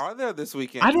these let's are there this I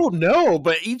weekend? don't know,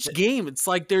 but each game it's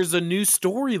like there's a new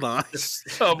storyline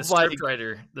The of like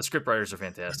script writers are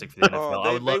fantastic for the Oh, NFL.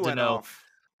 I would they love to went know off.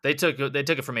 they took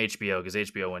it from HBO because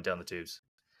HBO went down the tubes.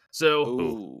 So oh,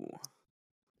 Ooh.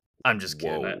 I'm just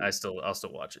kidding. whoa. I'll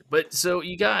still watch it. But so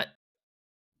you got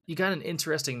an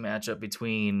interesting matchup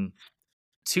between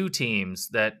two teams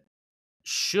that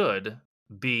should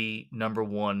be number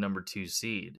 1, number 2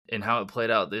 seed. And how it played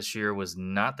out this year was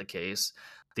not the case.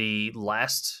 The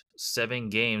last 7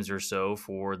 games or so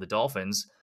for the Dolphins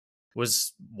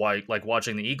was like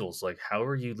watching the Eagles. Like, how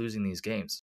are you losing these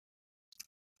games?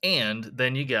 And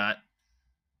then you got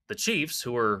the Chiefs,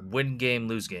 who are win game,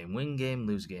 lose game, win game,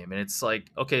 lose game. And it's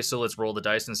like, okay, so let's roll the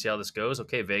dice and see how this goes.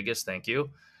 Okay, Vegas, thank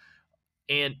you.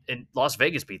 And Las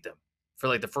Vegas beat them for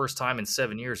like the first time in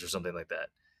 7 years or something like that.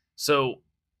 So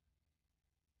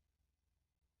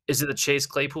is it the Chase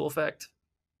Claypool effect?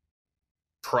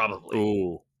 Probably.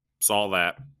 Ooh, saw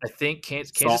that. I think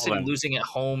Kansas Saw City that. losing at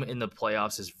home in the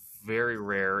playoffs is very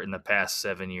rare in the past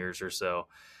 7 years or so.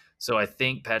 So I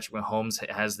think Patrick Mahomes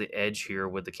has the edge here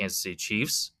with the Kansas City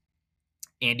Chiefs.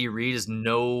 Andy Reid is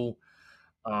no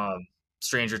um,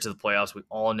 stranger to the playoffs. We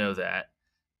all know that.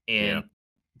 Yeah. And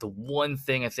the one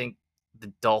thing I think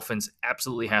the Dolphins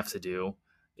absolutely have to do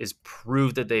is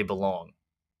prove that they belong.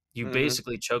 You Mm-hmm.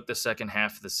 basically choke the second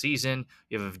half of the season.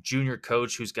 You have a junior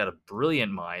coach who's got a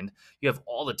brilliant mind. You have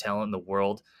all the talent in the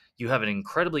world. You have an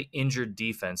incredibly injured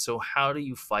defense. So how do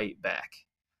you fight back?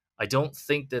 I don't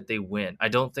think that they win. I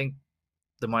don't think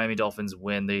the Miami Dolphins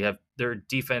win. They have their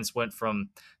defense went from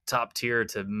top tier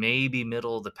to maybe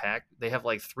middle of the pack. They have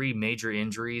like 3 major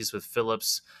injuries with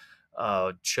Phillips,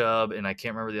 Chubb, and I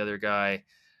can't remember the other guy.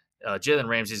 Jalen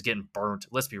Ramsey's getting burnt.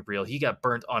 Let's be real. He got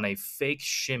burnt on a fake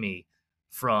shimmy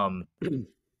from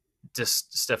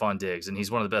just Stephon Diggs, and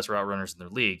he's one of the best route runners in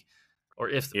the league, or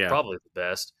if Yeah. probably the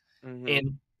best. Mm-hmm.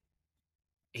 And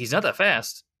he's not that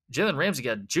fast. Jalen Ramsey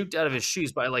got juked out of his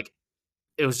shoes by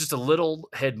it was just a little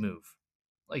head move.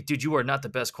 Like, dude, you are not the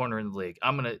best corner in the league.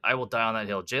 I will die on that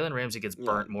hill. Jalen Ramsey gets Yeah.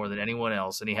 burnt more than anyone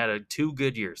else, and he had 2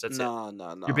 good years. That's it. You're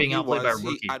No. being outplayed by a He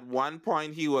rookie. at one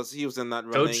point he was in that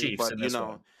Go running, Chiefs but in this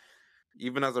one.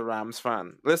 even as a Rams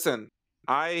fan, listen,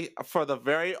 I for the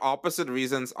very opposite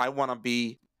reasons I want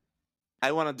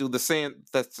to do the same.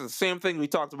 That's the same thing we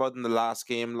talked about in the last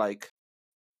game. Like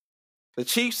the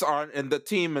Chiefs aren't in the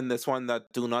team in this one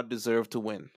that do not deserve to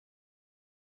win.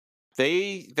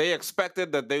 They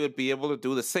expected that they would be able to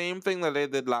do the same thing that they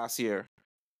did last year.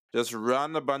 Just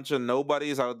run a bunch of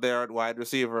nobodies out there at wide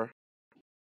receiver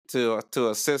to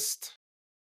assist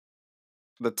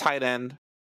the tight end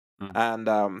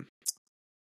Mm.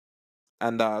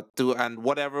 and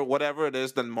whatever it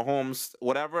is that Mahomes,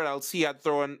 whatever else he had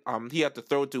to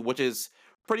throw to, which is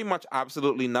pretty much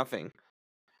absolutely nothing.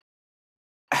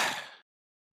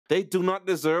 They do not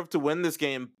deserve to win this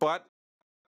game, but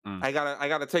Mm. I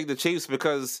gotta take the Chiefs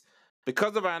because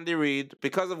of Andy Reid,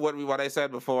 because of what I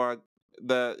said before.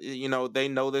 They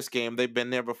know this game. They've been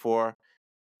there before.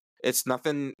 It's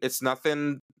nothing.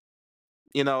 And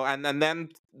then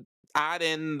add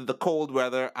in the cold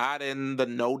weather, add in the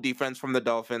no defense from the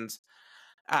Dolphins,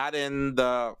 add in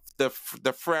the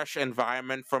fresh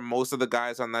environment from most of the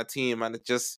guys on that team, and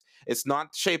it's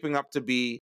not shaping up to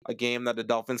be a game that the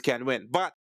Dolphins can win.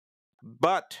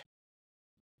 But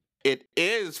It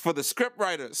is for the script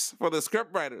writers. For the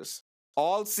script writers.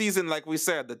 All season, like we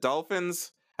said, the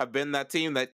Dolphins have been that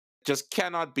team that just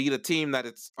cannot beat a team that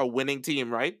it's a winning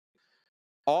team, right?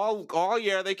 All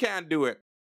year they can't do it.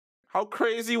 How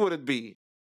crazy would it be?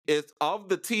 It's of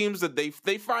the teams that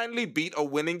they finally beat a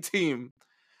winning team,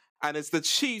 and it's the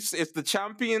Chiefs, it's the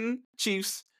champion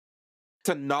Chiefs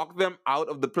to knock them out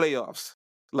of the playoffs.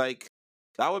 Like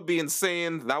that would be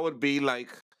insane. That would be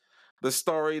like the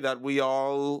story that we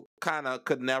all kind of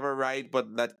could never write,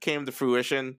 but that came to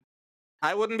fruition.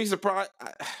 I wouldn't be surprised.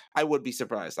 I would be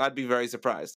surprised. I'd be very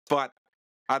surprised, but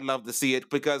I'd love to see it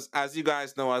because, as you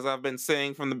guys know, as I've been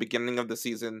saying from the beginning of the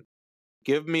season,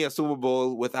 give me a Super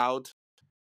Bowl without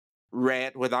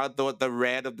red, without the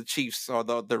red of the Chiefs or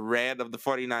the red of the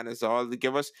 49ers. All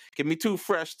give me two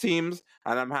fresh teams,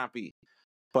 and I'm happy.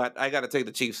 But I got to take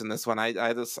the Chiefs in this one. I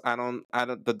don't.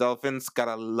 The Dolphins got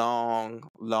a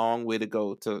long way to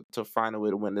go to find a way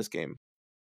to win this game.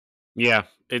 Yeah,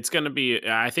 it's going to be.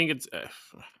 I think it's.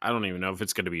 I don't even know if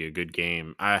it's going to be a good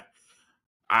game. I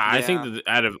think Yeah, that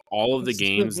out of all of the It's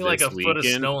gonna games be like this a foot of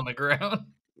weekend, snow on the ground.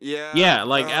 yeah. yeah,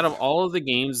 like out of all of the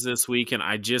games this weekend,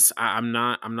 I'm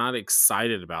not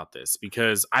excited about this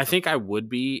because I think I would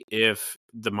be if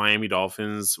the Miami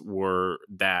Dolphins were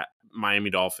that Miami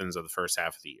Dolphins of the first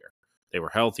half of the year. They were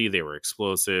healthy, they were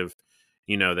explosive,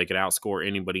 they could outscore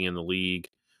anybody in the league.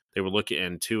 They were looking,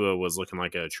 and Tua was looking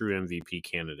like a true MVP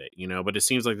candidate, but it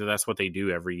seems like that's what they do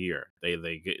every year.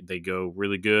 They go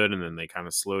really good, and then they kind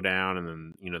of slow down, and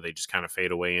then they just kind of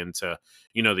fade away into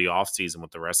the off season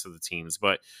with the rest of the teams.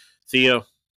 But Theo,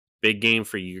 big game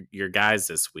for your guys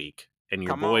this week, and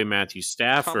your Come boy on, Matthew come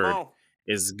Stafford on.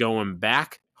 is going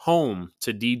back home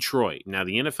to Detroit. Now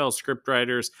the NFL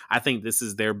scriptwriters, I think this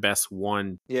is their best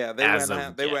one Yeah, they as went of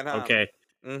ham. They yet. went ham. Okay,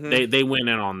 Mm-hmm. they went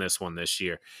in on this one this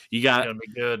year. You It's got gonna be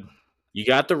good. you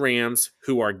got the Rams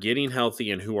who are getting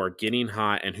healthy and who are getting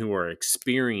hot and who are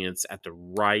experienced at the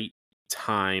right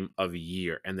time of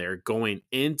year. And they're going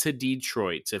into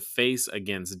Detroit to face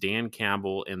against Dan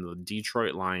Campbell and the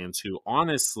Detroit Lions, who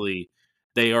honestly,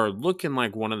 they are looking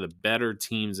like one of the better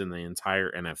teams in the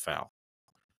entire NFL.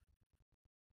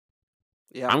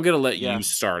 Yeah, I'm gonna let yeah. you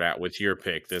start out with your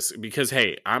pick this because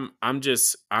hey, I'm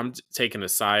taking a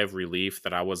sigh of relief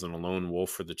that I wasn't a lone wolf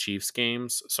for the Chiefs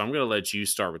games. So I'm gonna let you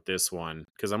start with this one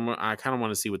because I kind of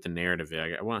want to see what the narrative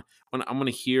is. I want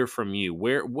to hear from you.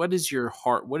 What is your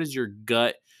heart? What is your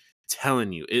gut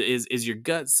telling you? Is your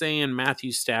gut saying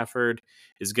Matthew Stafford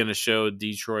is gonna show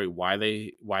Detroit why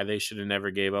they should have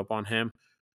never gave up on him,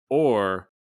 or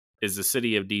is the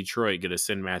city of Detroit gonna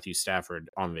send Matthew Stafford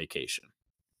on vacation?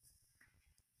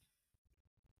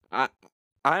 I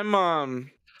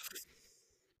I'm.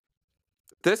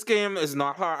 This game is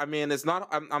not hard. I mean, it's not.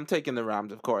 I'm taking the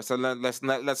Rams, of course, and let's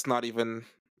not even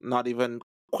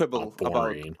Oh, quibble about.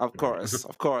 boring. Of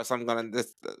course, I'm gonna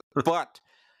this. But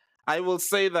I will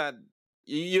say that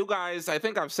you guys. I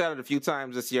think I've said it a few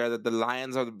times this year that the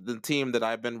Lions are the team that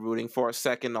I've been rooting for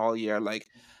second all year. Like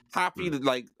happy to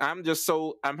like. I'm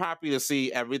happy to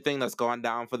see everything that's gone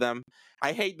down for them.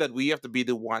 I hate that we have to be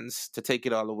the ones to take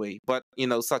it all away, but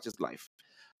such is life.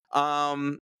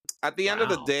 Um, at the end of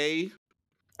the Wow. day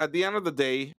at the end of the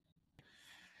day,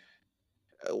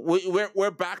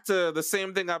 we're back to the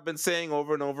same thing I've been saying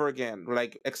over and over again.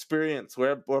 Like experience,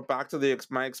 we're back to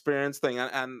my experience thing,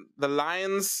 and the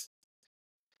Lions,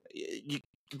 you,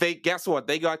 they guess what?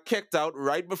 They got kicked out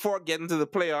right before getting to the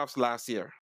playoffs last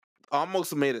year.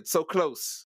 Almost made it, so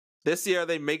close. This year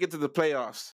they make it to the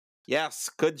playoffs. Yes,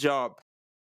 good job.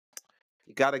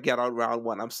 You got to get out round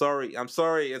one. I'm sorry.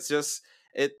 It's just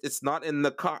it's not in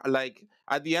the car. Like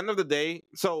at the end of the day,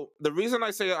 so the reason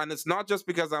I say, and it's not just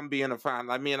because I'm being a fan.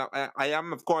 I mean, I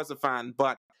am of course a fan,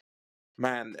 but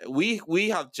man, we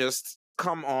have just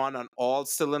come on all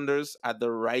cylinders at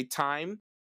the right time,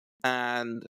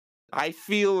 and I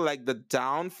feel like the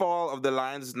downfall of the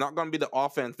Lions is not going to be the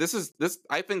offense. This.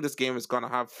 I think this game is going to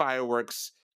have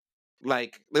fireworks.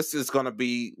 Like this is going to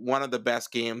be one of the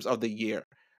best games of the year.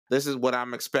 This is what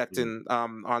I'm Mm. expecting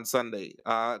on Sunday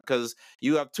because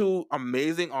you have two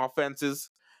amazing offenses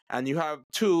and you have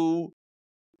two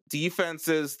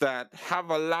defenses that have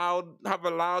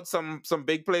allowed some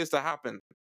big plays to happen.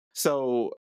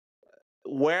 So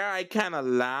where I kind of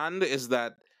land is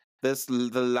that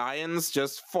the Lions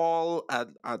just fall at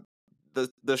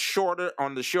the shorter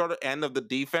end of the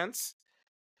defense.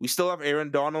 We still have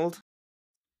Aaron Donald.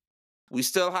 We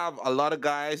still have a lot of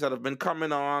guys that have been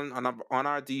coming on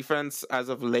our defense as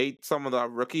of late. Some of the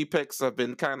rookie picks have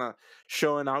been kind of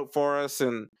showing out for us,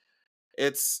 and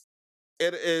it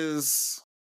is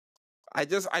I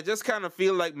just kind of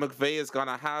feel like McVay is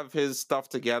gonna have his stuff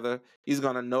together. He's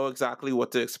gonna know exactly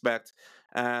what to expect,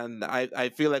 and I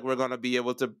feel like we're gonna be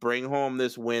able to bring home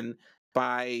this win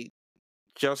by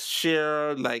just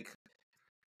sheer like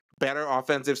better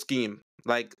offensive scheme.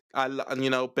 Like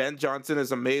Ben Johnson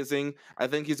is amazing. I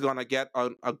think he's gonna get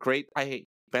a great. I hate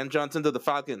Ben Johnson to the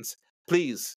Falcons.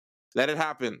 Please let it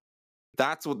happen.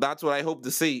 That's what I hope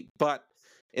to see. But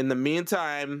in the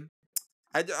meantime,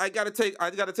 I gotta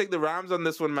take the Rams on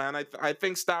this one, man. I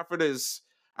think Stafford is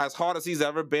as hot as he's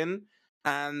ever been,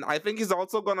 and I think he's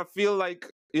also gonna feel like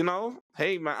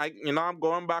hey man, I'm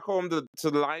going back home to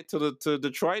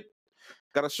Detroit.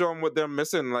 Gotta show them what they're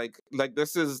missing. Like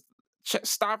this is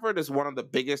Stafford is one of the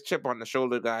biggest chip on the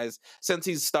shoulder guys since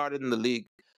he's started in the league.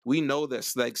 We know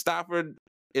this. Like Stafford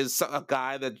is a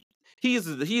guy that he is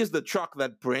the truck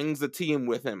that brings the team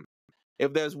with him.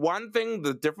 If there's one thing,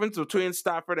 the difference between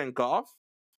Stafford and Goff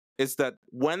is that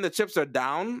when the chips are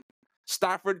down,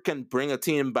 Stafford can bring a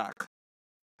team back.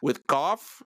 With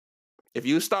Goff, if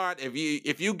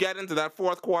you get into that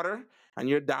fourth quarter and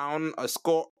you're down a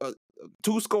score, a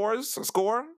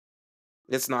score,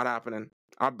 it's not happening.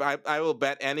 I will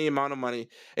bet any amount of money.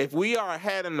 If we are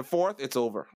ahead in the fourth, it's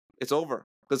over. It's over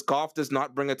because Goff does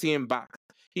not bring a team back.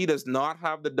 He does not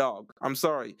have the dog. I'm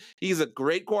sorry. He's a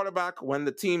great quarterback when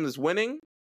the team is winning.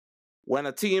 When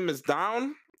a team is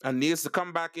down and needs to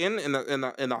come back in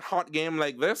a hot game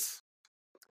like this,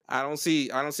 I don't see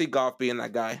Goff being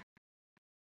that guy.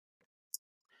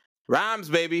 Rams,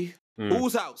 baby.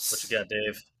 Whose house? What you got,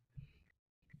 Dave?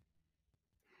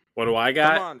 What do I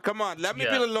got? Come on. Let me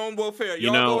be the lone wolf here.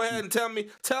 Y'all go ahead and tell me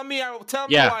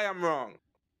why I'm wrong.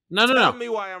 No. Tell me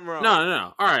why I'm wrong.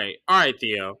 No. All right,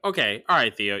 Theo. Okay, all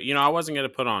right, Theo. I wasn't gonna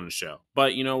put on a show,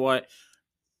 but you know what?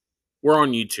 We're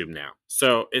on YouTube now,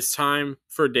 so it's time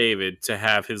for David to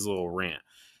have his little rant.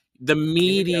 The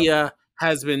media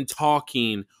has been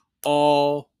talking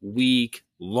all week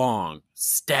long.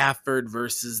 Stafford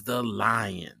versus the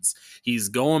Lions. He's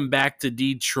going back to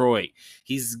Detroit.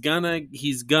 He's gonna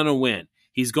win.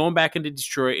 He's going back into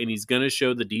Detroit, and he's gonna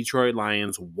show the Detroit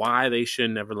Lions why they should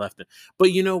have never left him.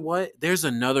 But you know what? There's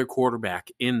another quarterback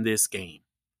in this game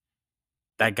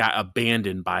that got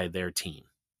abandoned by their team,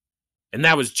 and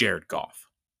that was Jared Goff.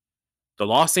 The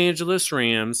Los Angeles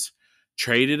Rams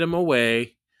traded him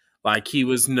away like he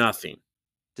was nothing.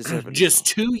 Just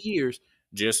 2 years,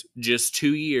 just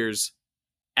 2 years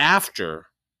after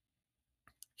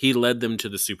he led them to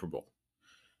the Super Bowl.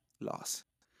 Loss.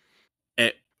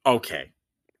 Okay.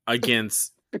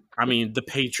 Against, the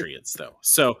Patriots, though.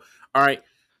 So, all right.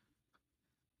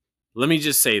 Let me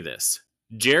just say this.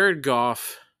 Jared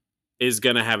Goff is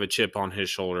going to have a chip on his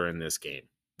shoulder in this game,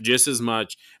 just as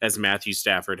much as Matthew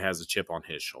Stafford has a chip on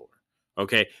his shoulder.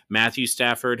 Okay? Matthew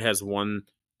Stafford has won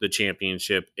the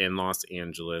championship in Los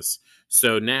Angeles.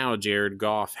 So now Jared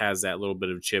Goff has that little bit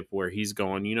of chip where he's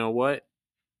going, you know what?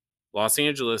 Los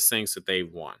Angeles thinks that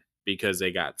they've won because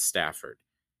they got Stafford.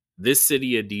 This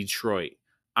city of Detroit,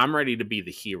 I'm ready to be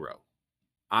the hero.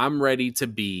 I'm ready to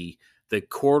be the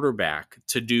quarterback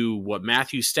to do what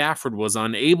Matthew Stafford was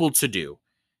unable to do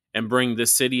and bring the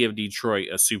city of Detroit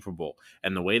a Super Bowl.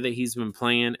 And the way that he's been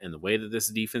playing and the way that this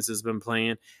defense has been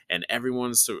playing, and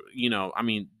everyone's,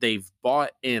 they've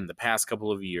bought in the past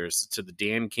couple of years to the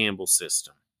Dan Campbell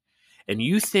system. And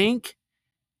you think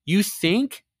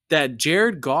that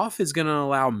Jared Goff is going to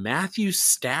allow Matthew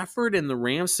Stafford and the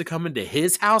Rams to come into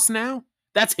his house now?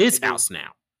 That's his house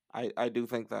now. I do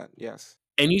think that, yes.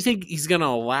 And you think he's going to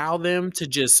allow them to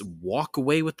just walk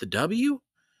away with the W?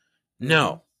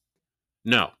 No.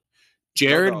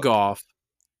 Jared Goff,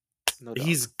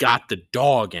 he's got the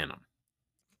dog in him.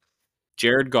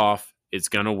 Jared Goff is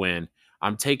going to win.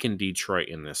 I'm taking Detroit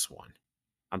in this one.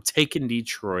 I'm taking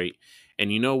Detroit.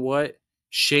 And you know what?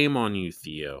 Shame on you,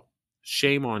 Theo.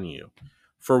 Shame on you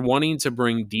for wanting to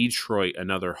bring Detroit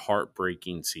another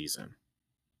heartbreaking season.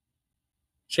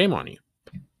 Shame on you.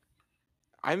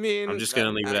 I'm just going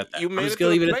to leave it at that. You made it to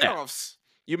the playoffs.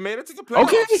 You made it to the playoffs.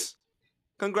 Okay.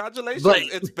 Congratulations. But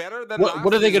it's better than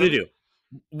what are they going to do?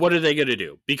 What are they going to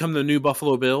do? Become the new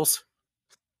Buffalo Bills?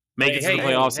 Make it to the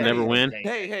playoffs and never win?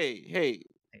 Hey.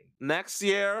 Next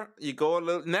year, you go a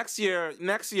little. Next year.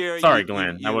 Sorry,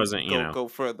 Glenn. That wasn't, Go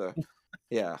further.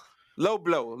 Yeah. Low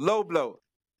blow.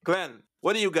 Glenn,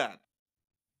 what do you got?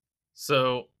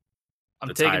 So,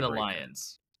 I'm taking the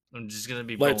Lions. I'm just going to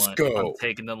be blunt. Let's go. I'm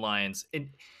taking the Lions.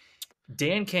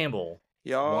 Dan Campbell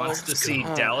wants to see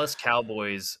Dallas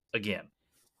Cowboys again.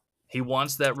 He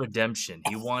wants that redemption.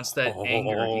 He wants that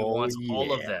anger. He wants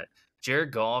all of that.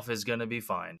 Jared Goff is going to be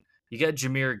fine. You got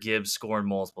Jahmyr Gibbs scoring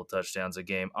multiple touchdowns a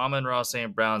game. Amon-Ra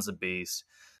St. Brown's a beast.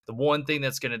 The one thing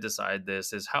that's going to decide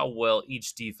this is how well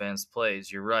each defense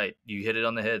plays. You're right. You hit it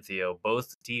on the head, Theo.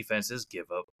 Both defenses give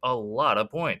up a lot of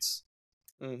points.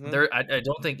 I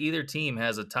don't think either team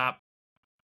has a top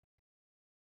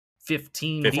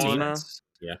 15 defense.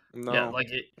 Yeah. No. Yeah,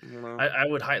 like it, No. I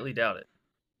would highly doubt it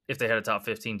if they had a top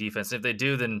 15 defense. If they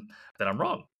do, then I'm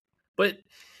wrong. But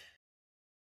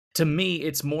to me,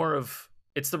 it's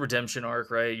the redemption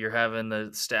arc, right? You're having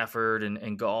the Stafford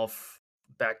and Goff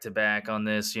back to back on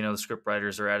this. The script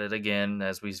writers are at it again,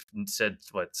 as we've said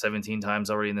 17 times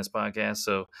already in this podcast.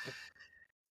 So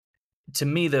to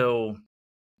me, though,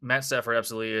 Matt Stafford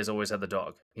absolutely has always had the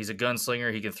dog. He's a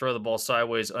gunslinger. He can throw the ball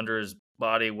sideways under his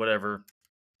body, whatever.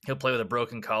 He'll play with a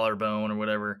broken collarbone or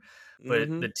whatever. But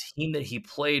the team that he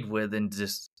played with in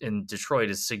Detroit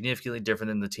is significantly different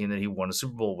than the team that he won a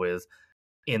Super Bowl with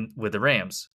the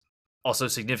Rams. Also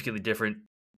significantly different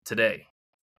today.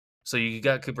 So you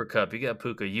got Cooper Kupp, you got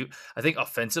Puka. I think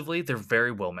offensively, they're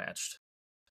very well matched.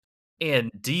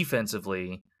 And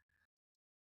defensively,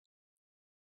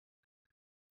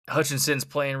 Hutchinson's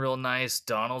playing real nice.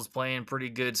 Donald's playing pretty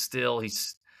good still.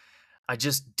 I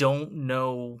just don't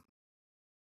know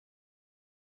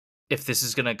if this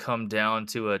is going to come down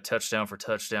to a touchdown for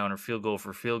touchdown or field goal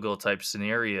for field goal type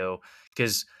scenario,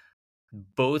 because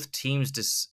both teams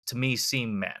to me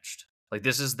seem matched. Like,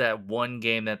 this is that one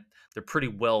game that they're pretty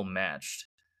well matched.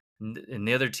 And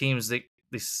the other teams, the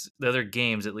other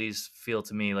games at least feel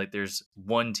to me like there's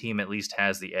one team at least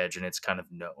has the edge, and it's kind of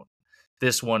known.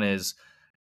 This one is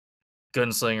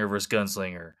gunslinger versus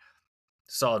gunslinger.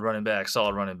 Solid running back.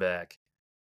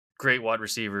 Great wide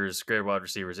receivers.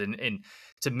 And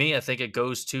to me, I think it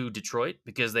goes to Detroit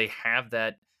because they have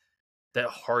that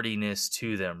hardiness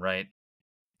to them, right?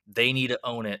 They need to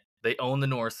own it. They own the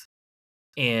North.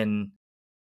 And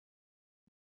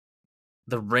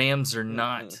the Rams are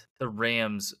not the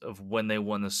Rams of when they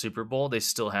won the Super Bowl. They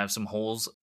still have some holes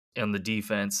in the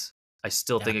defense. I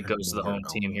still think it goes to the home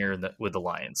team here with the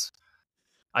Lions.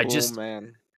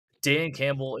 Man. Dan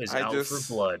Campbell is out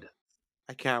for blood.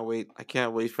 I can't wait. I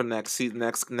can't wait for next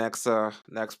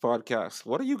podcast.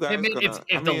 What are you guys gonna?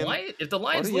 If the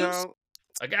Lions lose,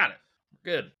 I got it.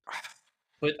 Good.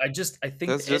 But I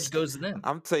think the edge goes to them.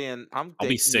 I'm saying, I'll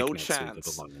be sick no next chance. week if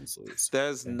the Lions lose.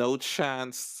 There's no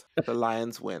chance the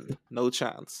Lions win. No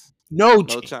chance. No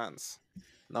chance.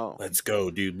 No. Let's go,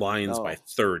 dude. Lions by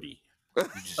 30. You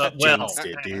just jinxed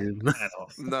it, dude.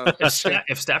 No.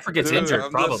 If Stafford gets injured,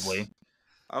 probably.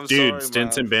 I'm dude, sorry,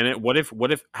 Stinson man. Bennett. What if?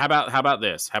 How about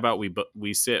this? How about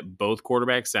we sit both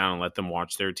quarterbacks down and let them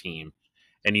watch their team,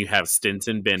 and you have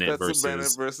Stinson Bennett versus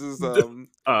Hooker. What's his name?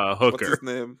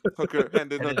 Hooker.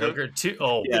 Hendon Hooker. Two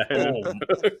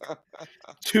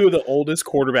of the oldest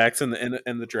quarterbacks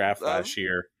in the draft last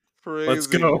year. Crazy. Let's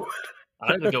go.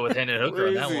 I'm gonna go with Hendon Hooker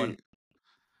on that one.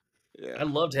 Yeah, I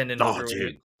loved Hendon Hooker.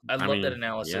 Dude. I love that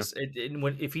analysis. Yeah.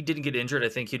 If he didn't get injured, I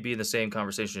think he'd be in the same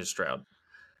conversation as Stroud.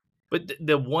 But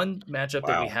the one matchup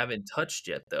that we haven't touched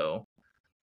yet, though,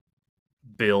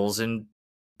 Bills and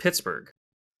Pittsburgh.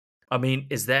 I mean,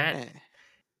 is that?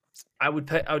 I would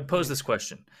pose this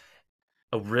question.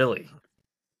 Oh, really?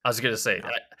 I was gonna say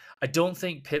I don't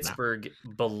think Pittsburgh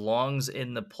belongs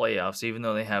in the playoffs, even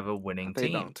though they have a winning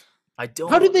team. Don't. I don't.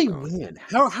 How did they win?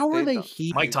 How are they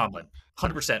here? Mike Tomlin,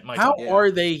 100%. Mike How Tomlin. are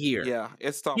they here? Yeah,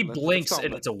 it's Tomlin. He blinks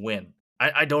and it's a win.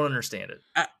 I don't understand it.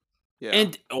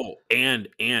 Yeah. And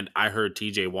I heard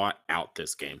TJ Watt out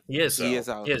this game. He is. So. He is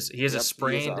out. He has a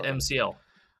sprained MCL.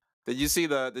 Did you see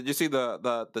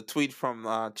the tweet from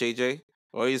JJ?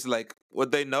 Or he's like,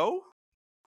 would they know?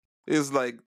 He's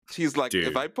like, dude.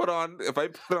 if I put on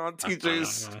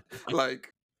TJ's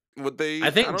like, would they?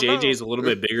 I think JJ's a little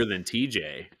bit bigger than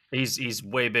TJ. He's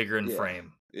way bigger in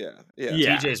frame. Yeah.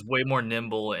 TJ's way more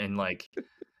nimble and like.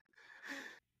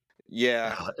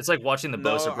 Yeah, it's like watching the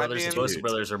Bosa brothers. The Bosa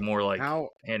brothers are more like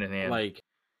hand in hand. Like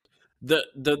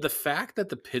the fact that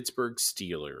the Pittsburgh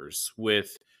Steelers,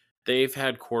 they've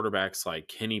had quarterbacks like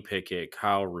Kenny Pickett,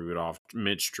 Kyle Rudolph,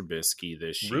 Mitch Trubisky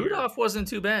this year. Rudolph wasn't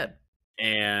too bad,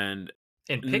 and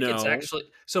Pickett's actually.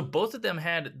 So both of them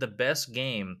had the best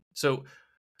game. So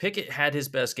Pickett had his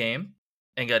best game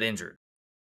and got injured.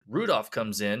 Rudolph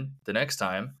comes in the next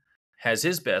time, has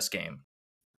his best game.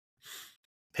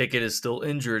 Pickett is still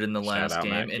injured in the last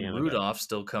game, and Rudolph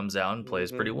still comes out and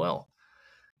plays pretty well.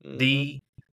 The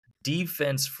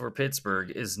defense for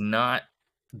Pittsburgh is not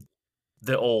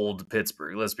the old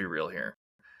Pittsburgh. Let's be real here.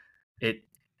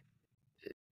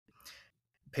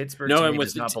 Pittsburgh and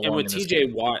with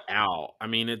TJ Watt out, I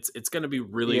mean it's going to be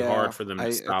really hard for them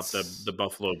to stop the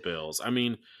Buffalo Bills. I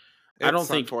mean, I don't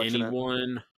think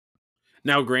anyone.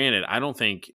 Now, granted, I don't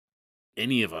think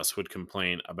any of us would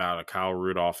complain about a Kyle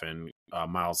Rudolph and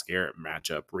Myles Garrett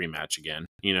rematch again.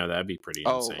 That'd be pretty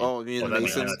insane. Oh, you Oh, mean that'd be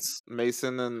Mason, nuts.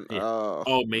 and Yeah.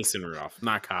 Oh, Mason Rudolph,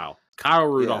 not Kyle. Kyle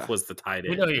Rudolph yeah, was the tight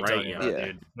We know end, who you're right? talking Yeah. about, yeah.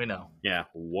 dude. We know. Yeah.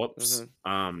 Whoops.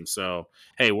 Hmm. So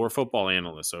hey, we're football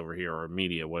analysts over here, or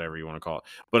media, whatever you want to call it.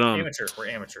 But Amateur. We're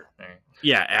amateur. All right.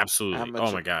 yeah, absolutely. Oh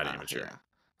Amateur. my god, amateur.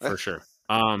 Yeah. For sure.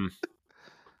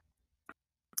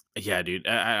 Yeah, dude.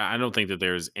 I don't think that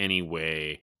there's any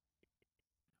way.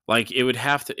 Like it would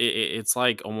have to. It's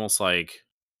like almost like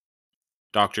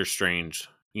Doctor Strange,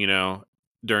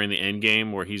 during the end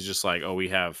game where he's just like, "Oh, we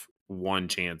have one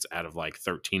chance out of like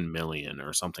 13 million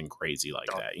or something crazy like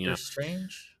that." Doctor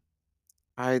Strange.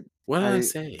 I What did I I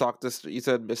say, You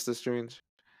said Mr. Strange.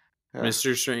 Yeah.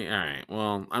 Mister Strange? All right.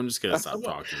 Well, I'm just gonna stop What?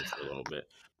 talking for a little bit.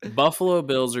 Buffalo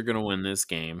Bills are gonna win this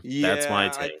game. That's my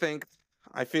Yeah, take.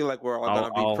 I feel like we're all I'll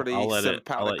gonna be I'll pretty I'll let it.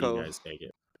 I'll let you simpatico guys take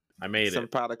it. I made it.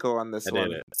 simpatico on I this did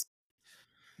one. it.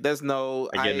 There's no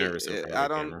I get nervous in front of I the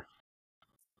don't camera.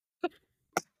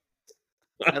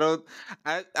 I don't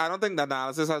I don't think the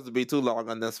analysis has to be too long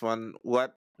on this one.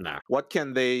 Nah. What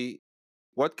can they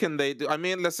do? I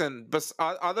mean, listen, but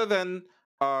other than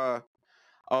uh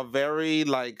a very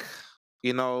like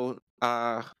you know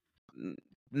n-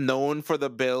 known for the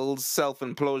Bills self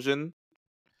implosion,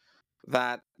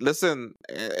 that listen,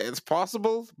 it's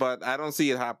possible, but I don't see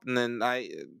it happening.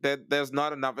 There's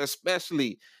not enough,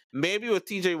 especially maybe with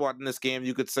TJ Watt in this game.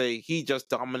 You could say he just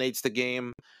dominates the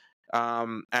game,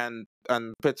 and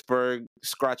Pittsburgh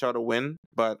scratch out a win,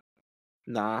 but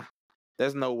nah,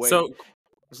 there's no way. So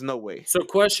There's no way. So,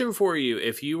 question for you: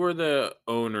 if you were the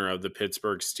owner of the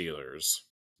Pittsburgh Steelers,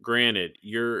 granted,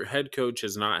 your head coach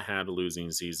has not had a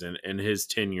losing season in his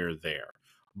tenure there,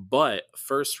 but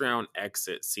first round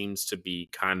exit seems to be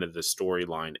kind of the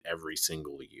storyline every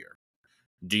single year.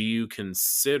 Do you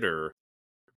consider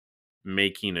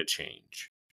making a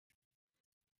change?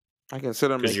 I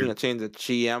consider Because making you're a change at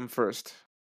GM first.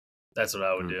 That's what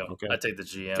I would do. okay. I'd take the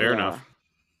GM Fair Yeah, enough.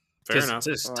 Fair because enough.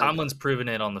 like Tomlin's proven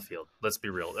it on the field. Let's be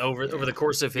real. Over the yeah,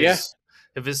 course of Yeah.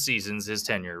 his seasons, his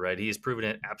tenure, right? He has proven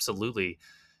it absolutely,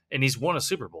 and he's won a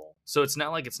Super Bowl. So it's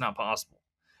not like it's not possible.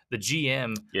 The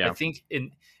GM, I Yeah. think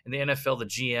in the NFL, the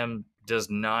GM does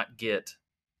not get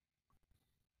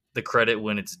the credit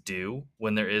when it's due,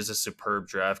 when there is a superb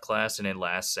draft class and it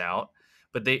lasts out.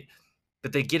 But they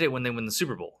get it when they win the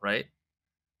Super Bowl, right?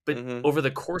 But mm-hmm. over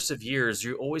the course of years,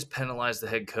 you always penalize the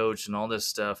head coach and all this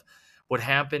stuff. What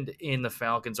happened in the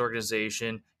Falcons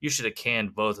organization, you should have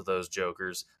canned both of those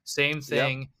jokers. Same Yep,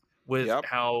 thing with yep,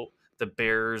 how the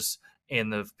Bears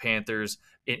and the Panthers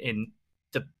in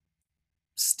the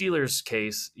Steelers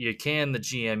case, you can the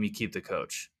GM, you keep the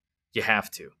coach. You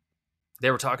have to. They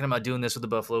were talking about doing this with the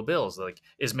Buffalo Bills. Like,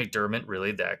 is McDermott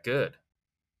really that good?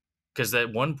 Because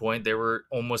at one point they were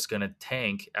almost going to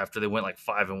tank after they went like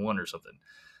 5-1 or something,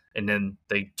 and then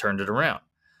they turned it around.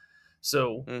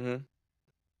 So mm-hmm.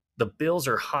 the Bills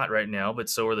are hot right now, but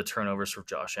so are the turnovers for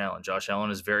Josh Allen. Josh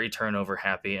Allen is very turnover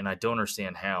happy, and I don't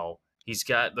understand how. He's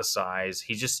got the size.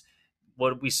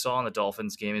 What we saw in the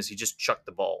Dolphins game is he just chucked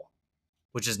the ball,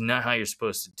 which is not how you're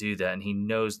supposed to do that, and he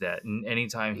knows that. And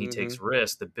anytime he Mm-hmm. takes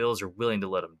risks, the Bills are willing to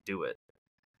let him do it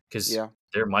because Yeah,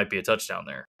 there might be a touchdown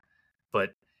there.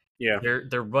 But Yeah.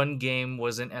 their run game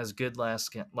wasn't as good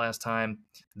last time.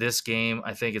 This game,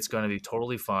 I think it's going to be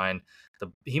totally fine.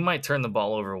 He might turn the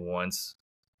ball over once,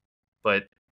 but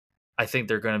I think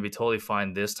they're going to be totally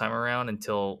fine this time around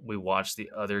until we watch the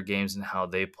other games and how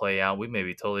they play out. We may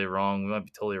be totally wrong. We might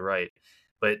be totally right.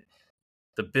 But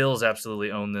the Bills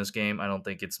absolutely own this game. I don't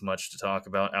think it's much to talk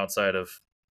about outside of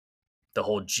the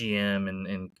whole GM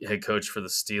and head coach for the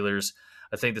Steelers.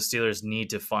 I think the Steelers need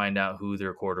to find out who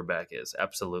their quarterback is.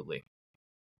 Absolutely.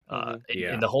 mm-hmm. In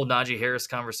Yeah. the whole Najee Harris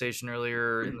conversation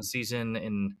earlier in the season,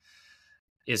 and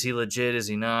is he legit? Is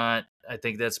he not? I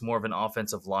think that's more of an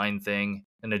offensive line thing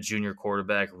and a junior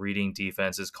quarterback reading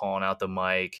defenses, calling out the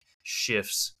mic,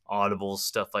 shifts, audibles,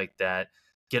 stuff like that.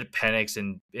 Get Penix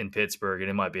in Pittsburgh, and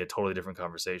it might be a totally different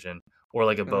conversation. Or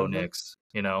like a Bo Mm-hmm. Nix,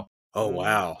 you know? Oh Mm-hmm.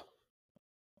 wow.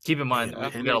 Keep in mind,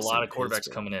 Man, Yeah. we got a Penix lot in of quarterbacks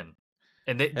Pittsburgh. coming in.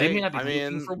 And they may Hey, not be I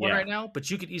looking mean, for one Yeah. right now, but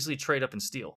you could easily trade up and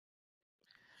steal.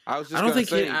 I was I just don't gonna think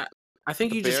he. say I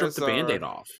think the he just ripped Bears the Band-Aid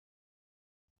are. off.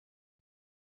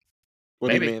 What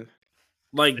do you Maybe. mean?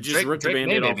 Like just rip the Drake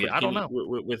may, Band-Aid off maybe. with I don't Kenny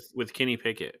know. with Kenny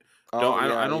Pickett. Oh I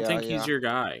yeah, don't yeah, think he's yeah. your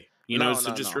guy. No, So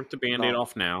no, just no, rip the Band-Aid no.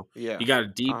 off now. Yeah. You got a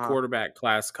deep Uh-huh. quarterback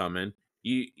class coming.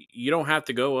 You don't have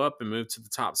to go up and move to the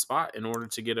top spot in order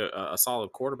to get a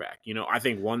solid quarterback. I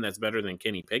think one that's better than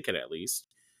Kenny Pickett at least.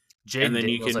 And Jaden then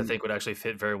you Daniels, I can think, would actually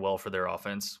fit very well for their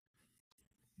offense.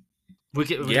 We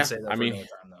can yeah, say that I for mean another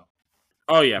time, though.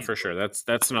 Oh yeah, for easily. sure.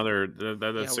 That's another. Yeah,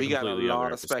 That's a we got a completely other lot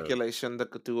of episode. speculation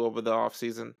that could do over the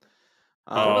offseason.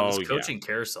 What about this Oh yeah, coaching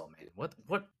carousel, man?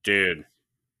 What? dude.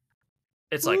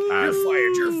 It's like you're I've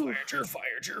fired, you're Woo! fired, you're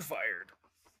fired, you're fired.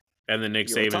 and then Nick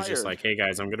You're Saban's just retired. like, "Hey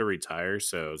guys, I'm gonna retire,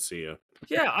 so see ya."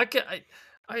 Yeah, I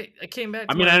came back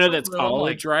I to mean, my I know apartment. that's I'm like,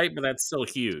 college, right? But that's still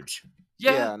huge.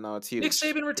 yeah, Yeah, no, it's Nick huge.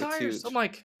 Saban It's retires. I'm huge.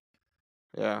 like,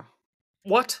 Yeah.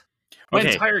 what? My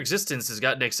Okay, entire existence has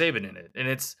got Nick Saban in it, and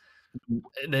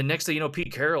the next thing you know,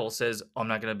 Pete Carroll says, "I'm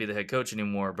not going to be the head coach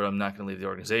anymore, but I'm not going to leave the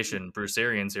organization." Bruce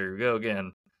Arians, here we go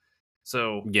again.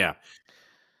 So yeah.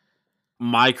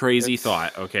 My crazy It's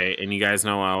thought, okay, and you guys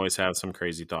know I always have some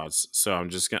crazy thoughts, so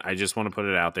I just want to put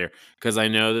it out there because I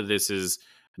know that this is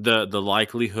the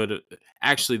likelihood of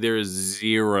actually there is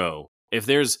zero. If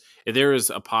there is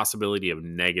a possibility of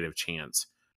negative chance,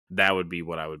 that would be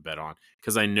what I would bet on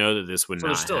because I know that this would there's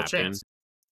not still a happen. chance.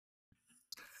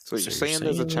 so you're So you're saying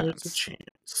there's a saying there's a chance.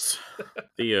 chance,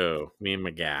 Theo, me and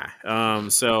my guy.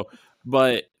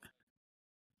 But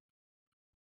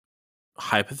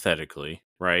hypothetically,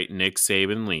 right? Nick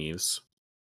Saban leaves.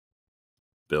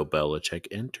 Bill Belichick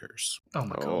enters. Oh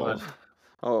my Oh. god!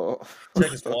 Oh.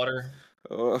 Check his water.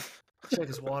 Oh. Check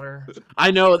his water.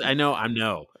 I know.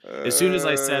 As soon as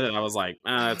I said Uh, it, I was like,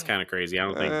 that's kind of crazy. I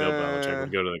don't think Bill Belichick uh,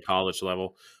 would go to the college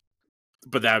level,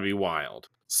 but that'd be wild.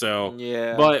 So,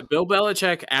 yeah. but Bill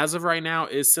Belichick, as of right now,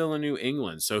 is still in New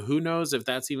England. So who knows if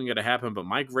that's even going to happen. But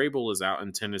Mike Vrabel is out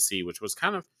in Tennessee, which was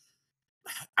kind of,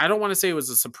 I don't want to say it was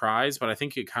a surprise, but I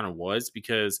think it kind of was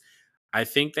because I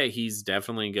think that he's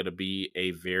definitely going to be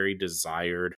a very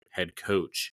desired head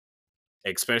coach,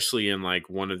 especially in like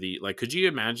one of the, like, could you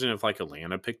imagine if like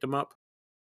Atlanta picked him up?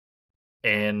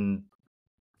 And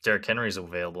Derrick Henry's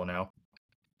available now.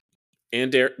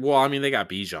 And well, I mean, they got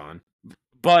Bijan,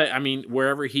 but I mean,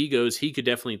 wherever he goes, he could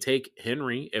definitely take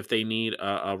Henry if they need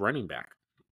a running back.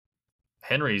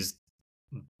 Henry's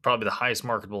probably the highest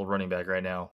marketable running back right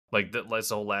now. Like that's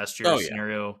the whole last Oh year's yeah,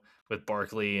 scenario with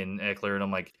Barkley and Eckler, and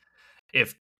I'm like,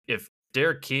 if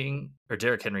Derrick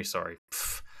Henry, sorry,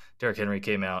 Derrick Henry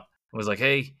came out and was like,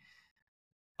 "Hey,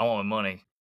 I want my money,"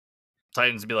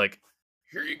 Titans would be like,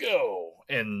 "Here you go,"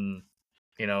 and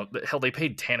hell, they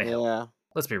paid Tannehill. Yeah.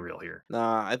 Let's be real here.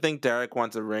 Nah, I think Derek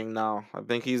wants a ring now. I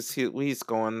think he's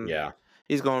going yeah.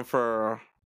 for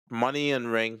money and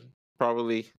ring.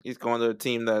 Probably he's going to a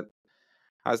team that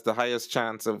has the highest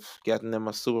chance of getting him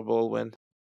a Super Bowl win.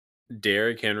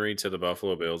 Derrick Henry to the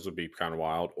Buffalo Bills would be kind of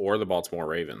wild, or the Baltimore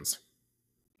Ravens.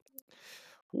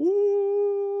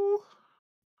 Woo!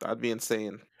 That'd be insane.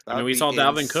 I mean, That'd we be saw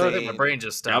Dalvin Cook. I think my insane. brain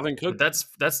just stopped. Dalvin Cook, But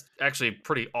that's actually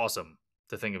pretty awesome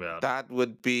to think about. That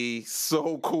would be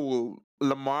so cool.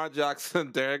 Lamar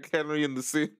Jackson, Derrick Henry in the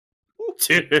scene.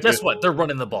 dude, Guess what? They're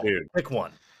running the ball. dude. Pick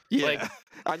one. Yeah, Like,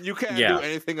 and you can't Yeah. do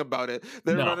anything about it.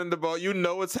 They're No. running the ball. You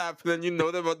know what's happening. You know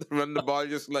they're about to run the ball.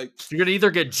 You're just like You're gonna either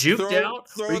get juked Throw- out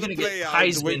throw or you're the gonna get play out,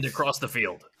 Heisman wait. across the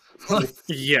field.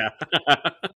 Yeah.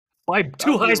 By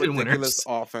two that'd be a Heisman ridiculous winners.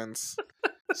 offense.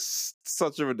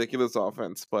 Such a ridiculous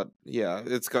offense, but yeah,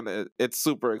 it's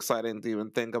super exciting to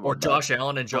even think about. Or that. Josh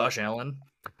Allen and Josh Allen.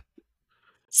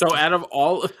 So out of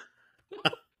all,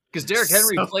 Because Derrick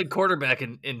Henry So- played quarterback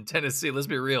in Tennessee. Let's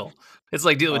be real. It's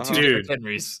like dealing with two Uh-huh. Derrick Dude.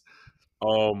 Henrys.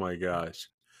 oh my gosh,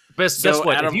 Guess So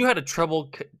what? out If of- you had a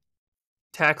trouble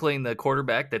tackling the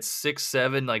quarterback that's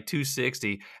 6'7", like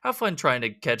 260, have fun trying to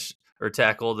catch or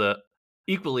tackle the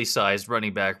equally sized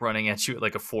running back running at you at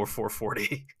like a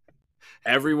 4.40.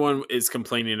 everyone is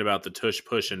complaining about the tush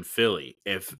push in Philly.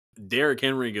 If Derrick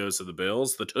Henry goes to the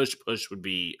Bills, the tush push would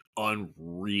be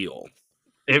unreal.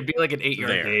 It'd be like an 8-yard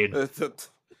There. gain.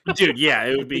 Dude, yeah,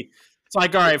 it would be. It's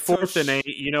like, all right, fourth and Tush.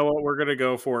 8. You know what? We're gonna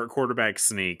go for a quarterback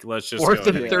sneak. Let's just Fourth go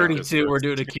and ahead and get this 32, we're first.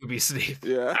 doing a QB sneak.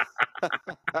 Yeah.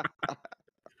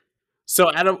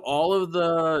 So out of all of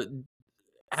the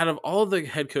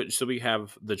head coaches, so we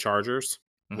have the Chargers,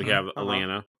 we Mhm. have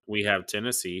Atlanta, we have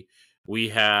Tennessee, we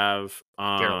have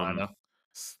Carolina.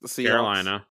 The Seahawks.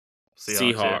 Carolina, Seahawks,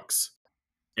 yeah. Seahawks,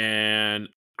 and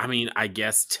I mean, I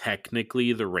guess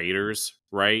technically the Raiders,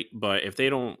 right? But if they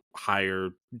don't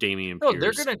hire Damian No,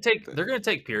 Pierce, they're gonna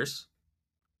take Pierce.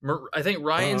 I think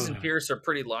Ryans and Ugh. Pierce are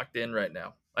pretty locked in right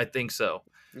now. I think so.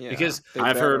 Yeah, Because they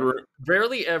I've better. heard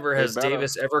rarely ever They has better.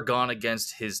 Davis ever gone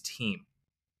against his team.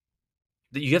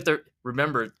 You have to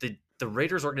remember the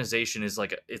Raiders organization is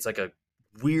like a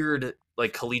weird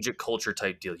like collegiate culture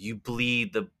type deal. You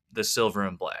bleed the silver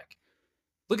and black.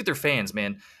 Look at their fans,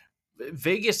 man.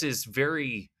 Vegas is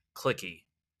very cliquey,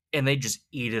 and they just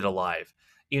eat it alive.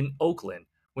 In Oakland,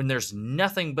 when there's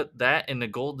nothing but that and the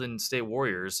Golden State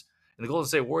Warriors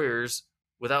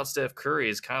without Steph Curry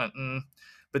is kind of,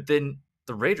 but then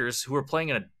the Raiders, who were playing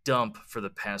in a dump for the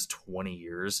past 20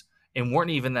 years and weren't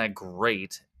even that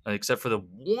great, except for the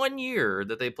 1 year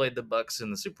that they played the Bucks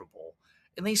in the Super Bowl,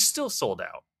 and they still sold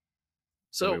out.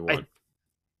 And we So won.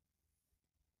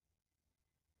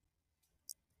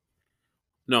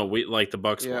 No, we like the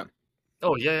Bucks Yeah. won.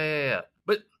 Oh yeah.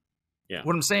 But Yeah.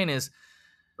 what I'm saying is,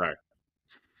 Right.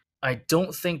 I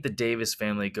don't think the Davis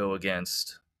family go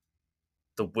against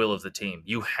the will of the team.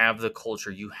 You have the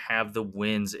culture, you have the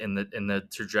wins and the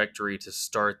trajectory to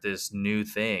start this new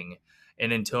thing.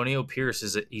 And Antonio Pierce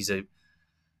he's a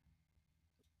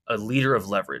leader of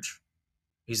leverage.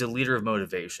 He's a leader of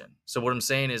motivation. So what I'm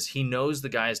saying is he knows the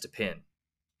guys to pin.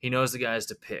 He knows the guys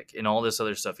to pick and all this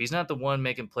other stuff. He's not the one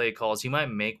making play calls. He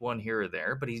might make one here or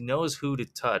there, but he knows who to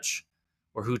touch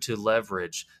or who to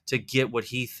leverage to get what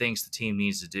he thinks the team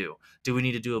needs to do. Do we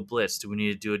need to do a blitz? Do we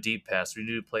need to do a deep pass? Do we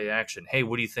need to play action? Hey,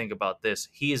 what do you think about this?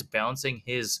 He is bouncing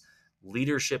his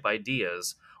leadership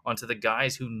ideas onto the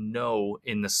guys who know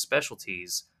in the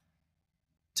specialties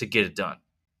to get it done.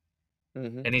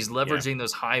 Mm-hmm. And he's leveraging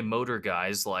those high motor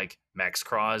guys like Max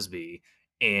Crosby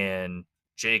and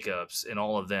Jacobs and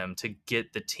all of them to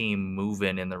get the team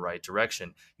moving in the right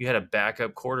direction. You had a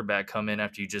backup quarterback come in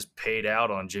after you just paid out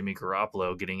on Jimmy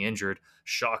Garoppolo getting injured.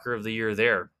 Shocker of the year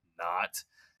there. Not.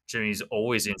 Jimmy's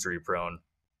always injury prone.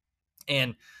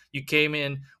 And you came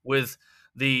in with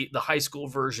the high school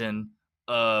version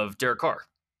of Derek Carr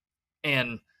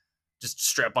and just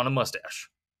strap on a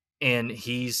mustache. And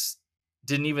he's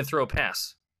didn't even throw a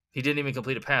pass. He didn't even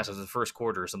complete a pass after the first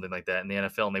quarter or something like that in the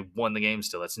NFL, and they won the game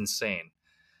still. That's insane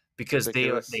because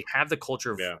Ridiculous. they have the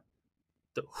culture of Yeah.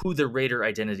 who the Raider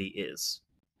identity is,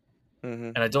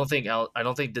 Mm-hmm. and I don't think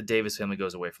the Davis family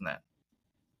goes away from that.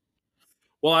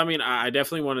 Well, I mean, I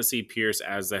definitely want to see Pierce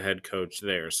as the head coach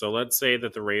there. So let's say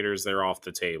that the Raiders, they're off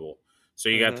the table. So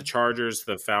you got the Chargers,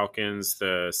 the Falcons,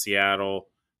 the Seattle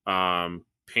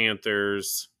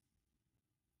Panthers,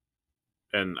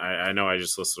 and I know I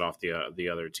just listed off the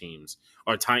other teams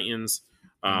or Titans.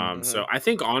 So I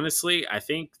think honestly, I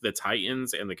think the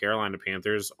Titans and the Carolina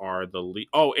Panthers are the lead.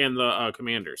 Oh, and the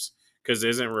Commanders, because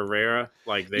isn't Rivera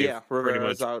like they've pretty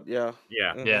Rivera's much out. Yeah.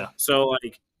 yeah. Mhm. Yeah,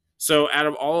 So out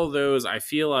of all of those, I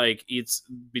feel like it's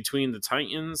between the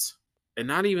Titans and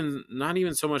not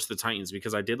even so much the Titans,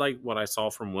 because I did like what I saw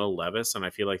from Will Levis, and I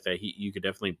feel like that you could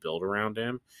definitely build around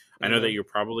him. I know that you're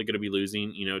probably going to be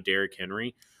losing, Derrick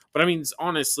Henry, but I mean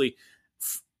honestly,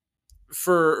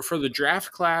 for the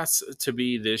draft class to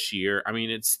be this year, I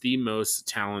mean it's the most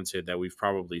talented that we've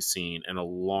probably seen in a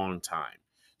long time.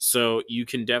 So you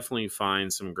can definitely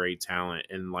find some great talent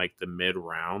in like the mid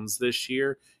rounds this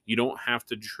year. You don't have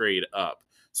to trade up.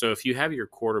 So if you have your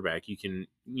quarterback, you can,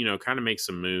 kind of make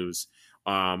some moves,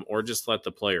 or just let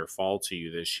the player fall to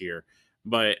you this year.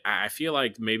 But I feel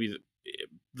like maybe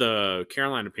the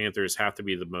Carolina Panthers have to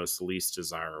be the most least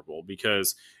desirable,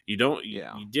 because you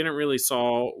didn't really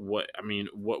saw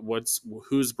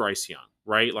who's Bryce Young,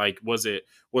 right? Like was it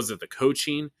the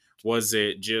coaching? Was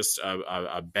it just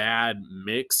a bad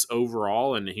mix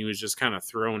overall, and he was just kind of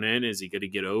thrown in? Is he going to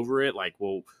get over it? Like,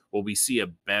 will we see a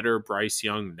better Bryce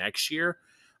Young next year?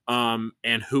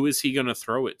 And who is he going to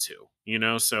throw it to?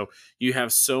 So you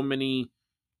have so many,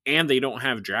 and they don't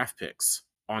have draft picks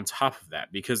on top of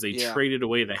that because they traded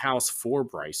away the house for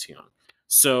Bryce Young.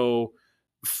 So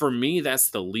for me, that's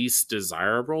the least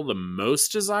desirable. The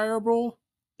most desirable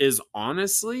is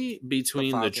honestly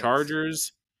between the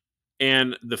Chargers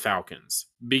and the Falcons,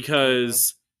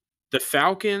 because the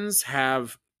Falcons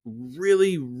have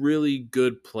really, really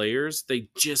good players. They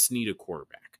just need a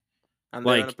quarterback. And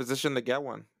they're in a position to get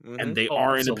one. And they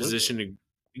are in a position to,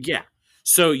 yeah.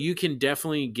 So you can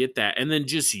definitely get that, and then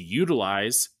just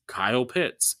utilize Kyle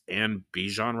Pitts and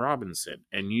Bijan Robinson,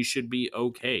 and you should be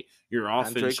okay. Your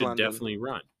offense should definitely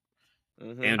run.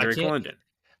 And Drake London.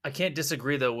 I can't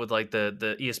disagree though with like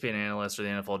the ESPN analysts or the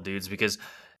NFL dudes, because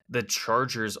the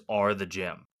Chargers are the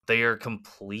gem. They are a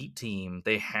complete team.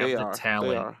 They have the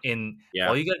talent, and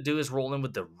all you got to do is roll in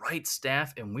with the right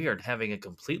staff, and we are having a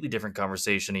completely different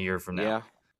conversation a year from now.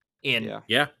 And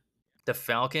the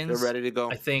Falcons, they're ready to go.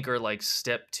 I think, are like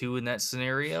step 2 in that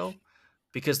scenario,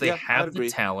 because they have the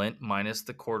talent minus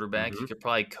the quarterback. You could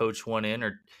probably coach one in,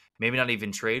 or maybe not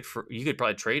even trade for. You could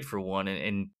probably trade for one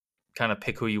and kind of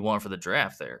pick who you want for the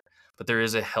draft there. But there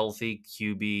is a healthy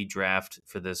QB draft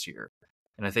for this year.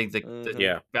 And I think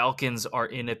the Falcons are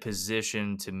in a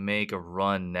position to make a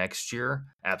run next year,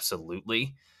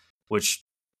 absolutely, which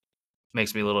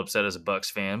makes me a little upset as a Bucks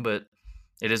fan, but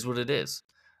it is what it is.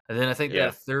 And then I think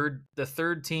the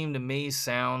third team to me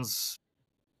sounds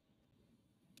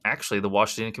actually the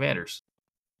Washington Commanders.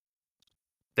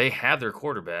 They have their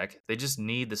quarterback. They just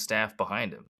need the staff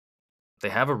behind him. They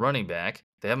have a running back.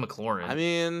 They have I McLaurin.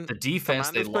 mean, The defense,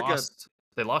 Commanders pick a.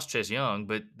 they lost Chase Young,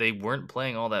 but they weren't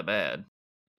playing all that bad.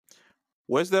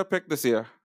 Where's their pick this year?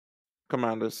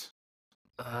 Commanders.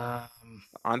 Um,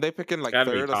 Aren't they picking It's like got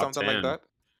to be third or top something like 10. that?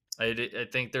 I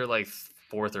think they're like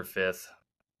 4th or 5th.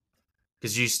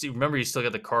 Because remember, you still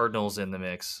got the Cardinals in the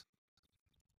mix,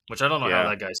 which I don't know how Yeah.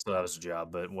 that guy still has a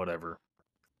job, but whatever.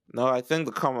 No, I think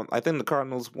the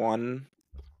Cardinals won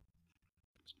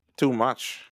too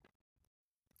much.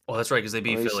 Oh, that's right, because they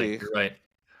beat Let me Philly. see. You're right.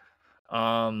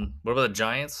 What about the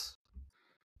Giants?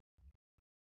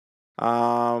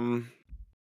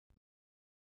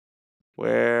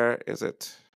 Where is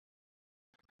it?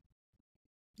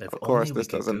 If Of course, only we this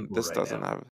could doesn't. Google This right doesn't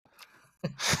now.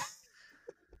 have.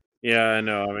 Yeah, I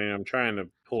know. I mean, I'm trying to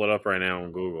pull it up right now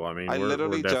on Google. I mean, I we're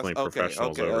literally just definitely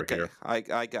professionals over here. I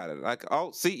got it.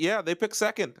 Oh, see, yeah, they picked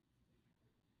second.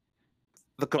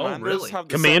 The Commanders really? have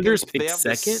the Commanders second. pick They have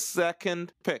the second?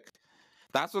 second pick.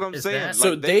 That's what I'm Is saying. that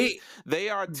So Like they they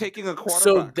are taking a so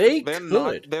quarterback. they They're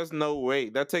not. could. There's no way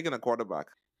they're taking a quarterback.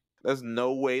 There's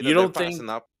no way You that they're don't think? passing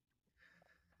up.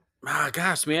 Ah,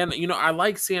 gosh, man. I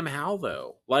like Sam Howell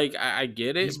though. Like I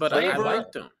get He's it, but playing I Over well.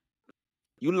 liked him.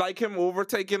 you like him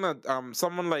overtaking a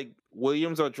someone like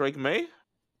Williams or Drake May?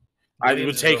 I would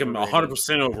Williams is take him overrated.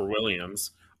 100% over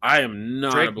Williams. I am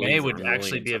not a Drake May believer would in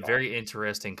actually Williams be a at all. very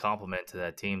interesting compliment to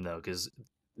that team, though, because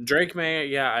Drake May,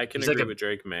 yeah, I can he's like agree with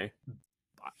Drake May.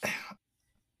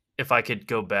 if I could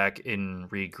go back and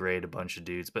regrade a bunch of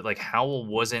dudes, but like Howell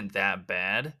wasn't that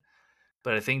bad,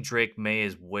 but I think Drake May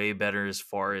is way better as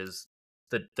far as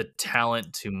the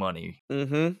talent to money.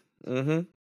 Mm-hmm. Mm-hmm.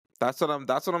 That's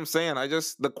what I'm saying. I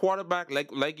just the quarterback,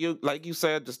 like you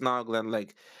said just now, Glenn,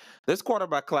 like this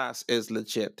quarterback class is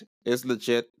legit. It's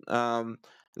legit.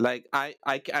 Like I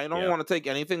don't Yeah. want to take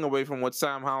anything away from what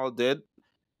Sam Howell did.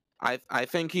 I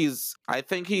think he's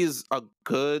a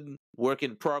good work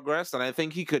in progress, and I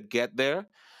think he could get there.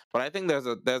 But I think there's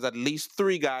at least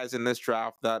three guys in this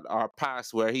draft that are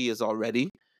past where he is already,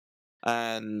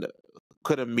 and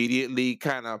could immediately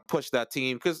kind of push that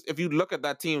team. Because if you look at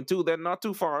that team too, they're not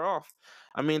too far off.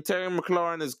 I mean, Terry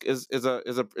McLaurin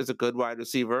is a good wide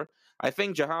receiver. I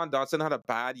think Jahan Dotson had a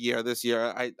bad year this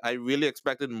year. I really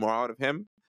expected more out of him,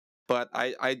 but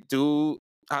I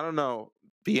don't know.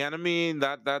 The enemy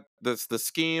the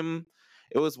scheme,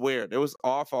 it was weird. It was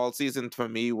off all season for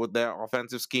me with their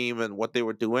offensive scheme and what they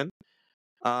were doing.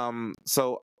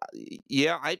 So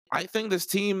yeah, I think this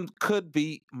team could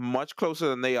be much closer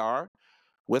than they are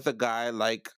with a guy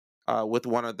like with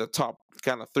one of the top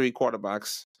kind of three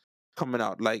quarterbacks coming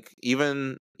out. Like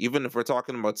even if we're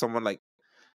talking about someone like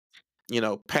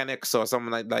Penix or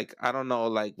someone like I don't know,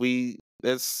 like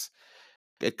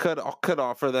it could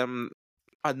offer them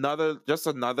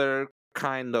another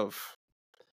kind of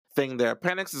thing there.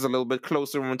 Penix is a little bit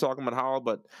closer when we're talking about Howell,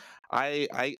 but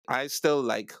I still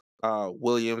like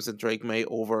Williams and Drake May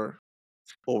over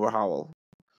Howell.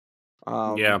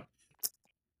 Yeah.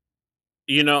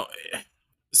 You know,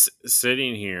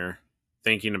 sitting here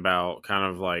thinking about kind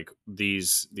of like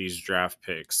these draft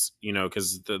picks,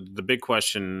 because the big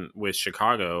question with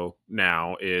Chicago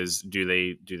now is do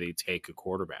they take a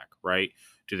quarterback, right?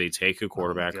 Do they take a Oh my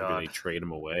quarterback or do they god, trade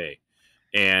him away?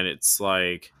 And it's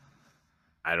like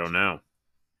I don't know.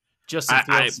 Justin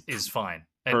I Fields is fine,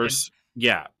 and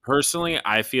personally,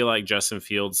 I feel like Justin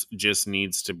Fields just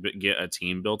needs to get a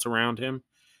team built around him,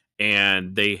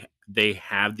 and they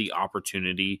have the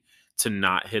opportunity to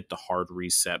not hit the hard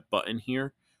reset button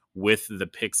here with the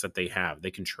picks that they have.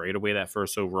 They can trade away that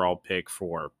first overall pick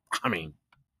for, I mean,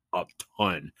 a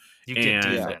ton, you get and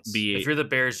Yeah, defense. If be you're the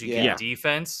Bears, you get yeah,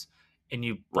 defense, and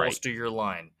you right. bolster your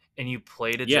line, and you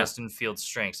play to Yeah, Justin Fields'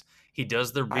 strengths. He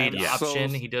does the I read am yeah,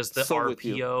 option. He does the so with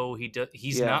you. RPO.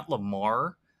 He's Yeah, not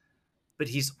Lamar, but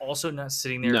he's also not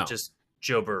sitting there no, just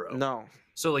Joe Burrow. no,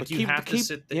 So like but you have to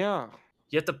sit there. yeah.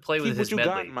 You have to play with Keep what his you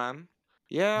got, medley. man.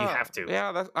 You Yeah, have to.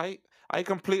 yeah. I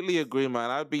completely agree, man.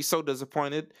 I'd be so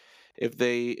disappointed if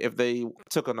they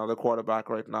took another quarterback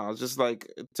right now. It's just like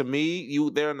to me,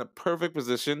 they're in a perfect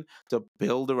position to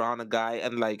build around a guy,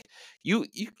 and like you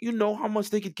know how much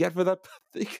they could get for that.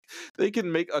 They, they can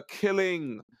make a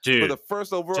killing for the dude.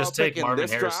 first overall Just pick take in Marvin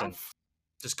this Harrison. draft.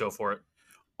 Just go for it.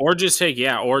 Or just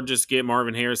get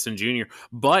Marvin Harrison Jr.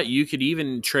 But you could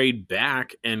even trade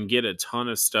back and get a ton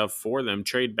of stuff for them.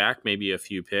 Trade back maybe a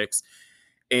few picks,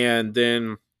 and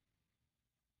then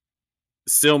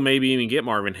still maybe even get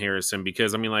Marvin Harrison,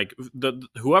 because I mean, like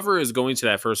whoever is going to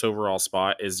that first overall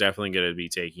spot is definitely going to be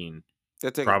taking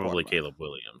They're taking a probably quarterback. Caleb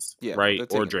Williams, Yeah, right,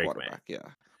 they're or taking a Drake May. quarterback. Yeah.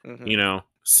 Hmm.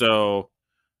 So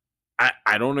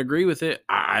I don't agree with it.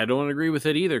 I don't agree with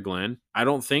it either, Glenn. I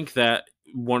don't think that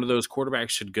one of those quarterbacks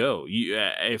should go. You,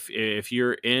 if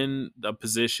you're in a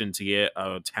position to get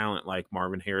a talent like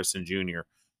Marvin Harrison Jr.,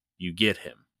 you get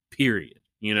him. Period.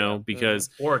 You Yeah. know, because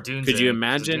Or could you Dunze, because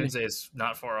imagine? Dunze is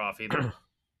not far off either.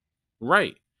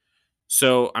 Right.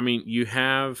 So I mean, you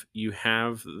have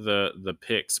the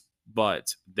picks,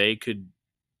 but they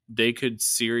could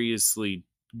seriously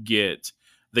get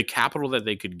the capital that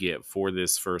they could get for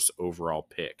this first overall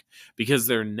pick, because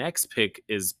their next pick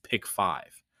is pick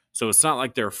 5. So it's not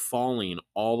like they're falling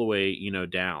all the way,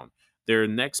 down. Their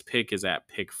next pick is at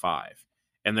pick 5,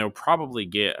 and they'll probably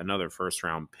get another first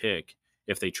round pick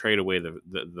if they trade away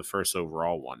the first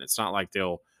overall one. It's not like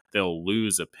they'll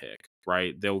lose a pick,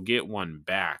 right? They'll get one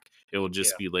back. It will Yeah.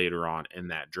 just be later on in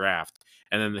that draft.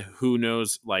 And then who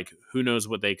knows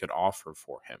what they could offer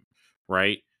for him,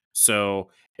 right? So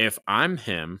if I'm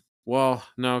him, well,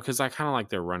 no, because I kind of like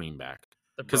their running back.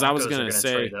 The Because I was Broncos are gonna going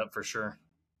to trade say up for sure.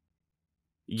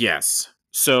 yes.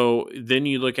 So then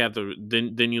you look at the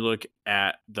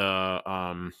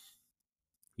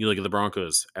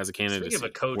Broncos as a Speaking of a candidacy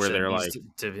coach where that they're needs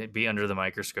like, to be under the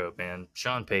microscope, man,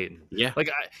 Sean Payton. yeah, Like,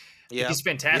 Yeah. he's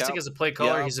fantastic Yeah. as a play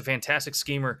caller. Yeah. He's a fantastic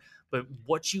schemer. But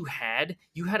what you had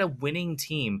a winning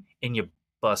team and you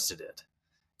busted it.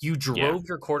 You yeah, drove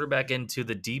your quarterback into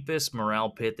the deepest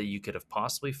morale pit that you could have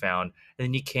possibly found, and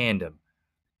then you canned him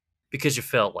because you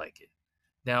felt like it.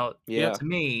 Now, yep. Yeah. to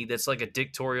me, that's like a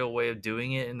dictatorial way of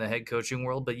doing it in the head coaching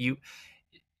world. But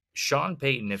Sean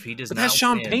Payton, if he does But that's not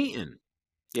Sean win, Payton.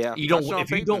 Yeah. you That's don't. Sean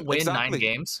If you Payton. don't win 9 Exactly.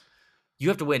 games, you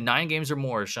have to win 9 games or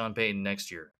more as Sean Payton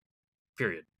next year.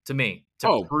 Period. To me, to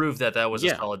Oh, prove that was a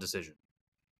yeah, solid decision.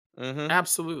 Mm-hmm.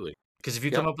 absolutely. Because if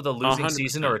you come Yep. up with a losing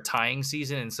season or 100%. a tying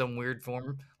season in some weird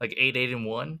form, like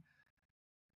 8-1,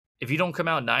 if you don't come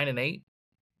out 9-8,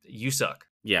 you suck.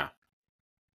 Yeah.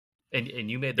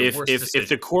 And you made the If worst if if the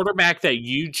decision. quarterback that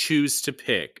you choose to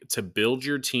pick to build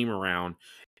your team around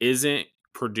isn't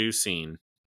producing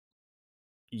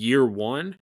year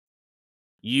one,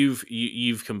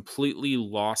 you've completely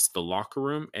lost the locker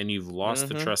room and you've lost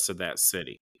the Mm-hmm. trust of that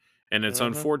city. And it's Mm-hmm.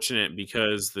 unfortunate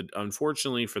because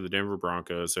unfortunately for the Denver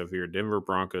Broncos, so if you're a Denver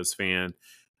Broncos fan,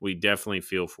 we definitely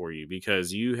feel for you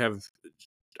because you have,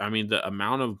 I mean, the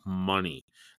amount of money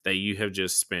that you have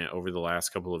just spent over the last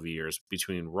couple of years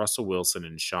between Russell Wilson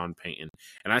and Sean Payton.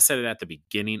 And I said it at the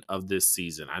beginning of this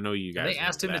season. I know you And they guys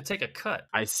asked remember him to that. take a cut.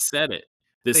 I said it.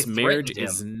 They This marriage threatened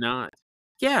is him. not.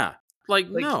 Yeah, like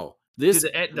Like, no. dude, This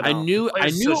the I No. knew I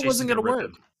Players knew it Association is wasn't going going to to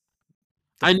rip work. him.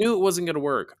 I knew it wasn't going to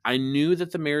work. I knew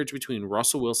that the marriage between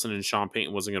Russell Wilson and Sean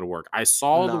Payton wasn't going to work. I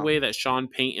saw the No. way that Sean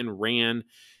Payton ran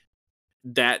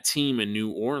that team in New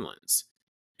Orleans.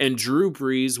 And Drew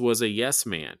Brees was a yes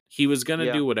man. He was going to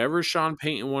Yeah. do whatever Sean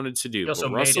Payton wanted to He do. But also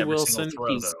made Russell every single Wilson, throw,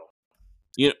 he's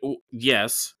though.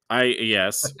 yes.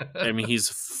 I mean, he's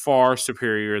far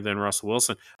superior than Russell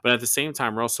Wilson. But at the same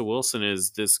time, Russell Wilson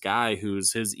is this guy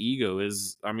whose his ego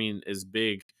is, I mean, as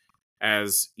big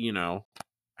as,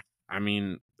 I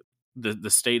mean, the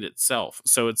state itself.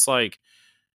 So it's like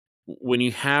when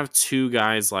you have two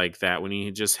guys like that, when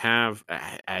you just have,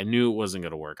 I knew it wasn't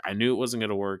going to work. I knew it wasn't going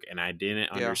to work, and I didn't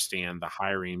Yeah. understand the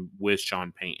hiring with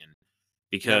Sean Payton Never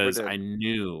because did. I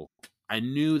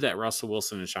knew that Russell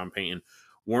Wilson and Sean Payton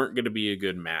weren't going to be a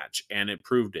good match, and it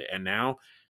proved it. And now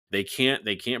they can't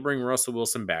bring Russell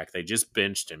Wilson back. They just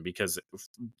benched him because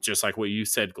just like what you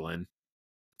said, Glenn.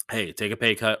 Hey, take a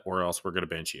pay cut or else we're going to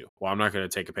bench you. Well, I'm not going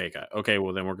to take a pay cut. Okay,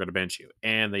 well then we're going to bench you.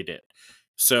 And they did.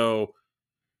 So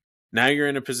now you're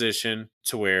in a position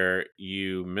to where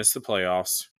you miss the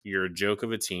playoffs. You're a joke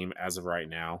of a team as of right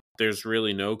now. There's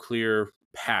really no clear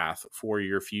path for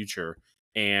your future,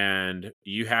 and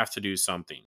you have to do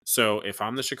something. So if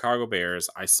I'm the Chicago Bears,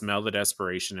 I smell the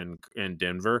desperation in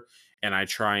Denver, and I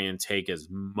try and take as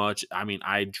much. I mean,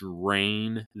 I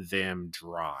drain them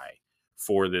dry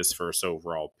for this first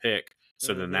overall pick.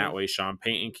 So then Mm-hmm. that way Sean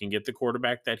Payton can get the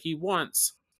quarterback that he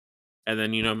wants, and then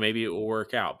maybe it will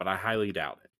work out, but I highly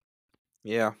doubt it.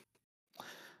 Yeah.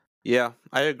 Yeah.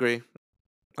 I agree.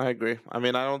 I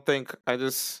mean, I don't think I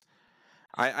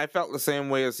felt the same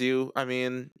way as you. I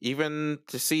mean, even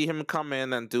to see him come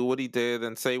in and do what he did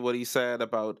and say what he said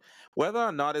about whether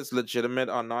or not it's legitimate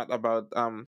or not about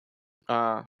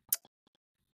uh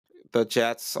the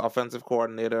Jets offensive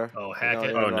coordinator, Oh, Aaron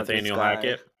Hackett. Oh, Rodgers Nathaniel guy,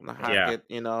 Hackett? Yeah. Hackett,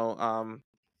 it No,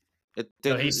 he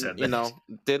didn't, said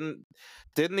that.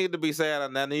 didn't need to be said,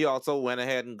 and then he also went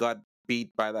ahead and got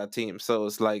beat by that team. So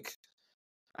it's like,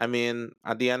 I mean,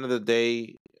 at the end of the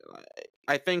day,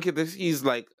 I think he's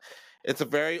like, it's a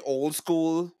very old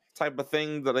school type of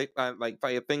thing that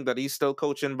I think that he's still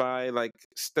coaching by, like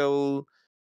still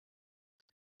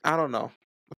I don't know,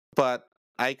 but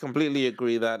I completely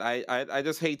agree that I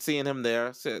just hate seeing him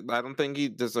there. I don't think he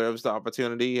deserves the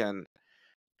opportunity, and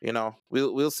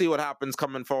we'll see what happens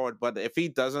coming forward. But if he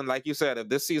doesn't, like you said, if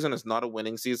this season is not a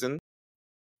winning season,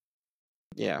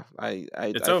 yeah, It's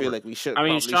I feel over. like we should I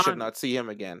mean, probably should not see him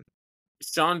again.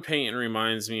 Sean Payton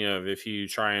reminds me of if you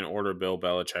try and order Bill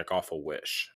Belichick off a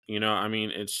Wish. I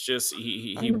mean, it's just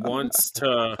he wants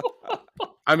to.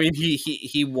 I mean,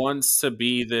 he wants to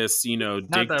be this, Not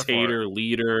that far. dictator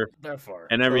leader That far.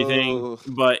 and everything, Oh,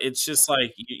 but it's just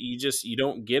like you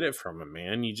don't get it from him,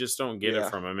 man. You just don't get it yeah.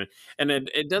 from him, and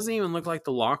it doesn't even look like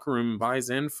the locker room buys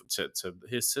in to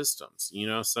his systems,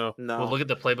 So Well, No, look at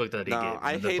the playbook that he no. gave him,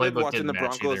 I and the hated playbook watching didn't the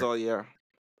match Broncos either. all year.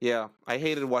 Yeah, I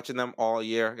hated watching them all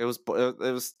year. It was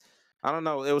I don't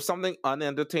know. It was something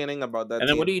unentertaining about that And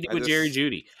then what do team. you do I with Jerry just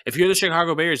Jeudy? If you're the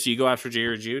Chicago Bears, do you go after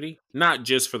Jerry Jeudy? Not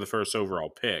just for the first overall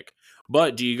pick,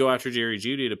 but do you go after Jerry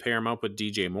Jeudy to pair him up with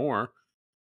DJ Moore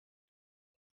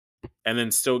and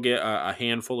then still get a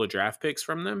handful of draft picks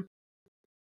from them?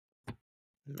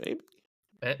 maybe,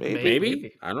 Maybe.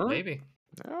 Maybe. I don't know. Maybe.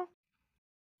 yeah.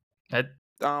 That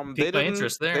They piqued my didn't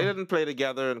interest they there. didn't play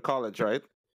together in college, right?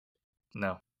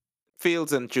 No.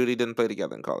 Fields and Judy didn't play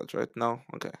together in college, right? No.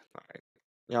 Okay. All right.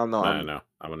 Y'all know I I'm don't know.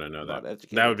 I want to know that. not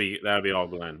That would educated. be all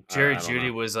Glenn. Jerry I don't Jeudy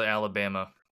know. was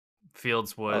Alabama.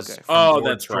 Fields was Okay. from Oh,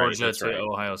 that's right. Georgia That's to right.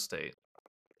 Ohio State.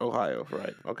 Ohio,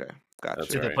 right? Okay. That's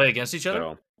Gotcha. Did they right. play against each other?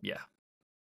 So, Yeah.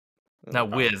 Not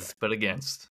Okay. with, but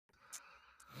against.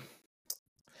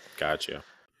 gotcha.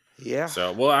 Yeah.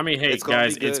 So, well, I mean, hey It's gonna be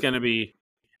guys, good. it's It's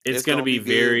gonna gonna be be good.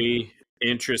 very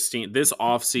interesting this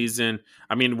off season.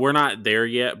 I mean, we're not there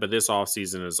yet, but this off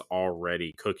season is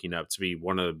already cooking up to be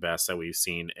one of the best that we've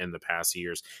seen in the past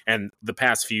years, and the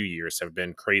past few years have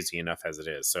been crazy enough as it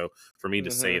is. So, for me to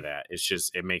say Mm-hmm. that,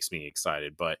 it makes me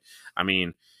excited. But I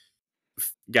mean,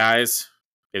 guys,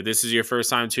 if this is your first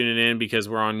time tuning in because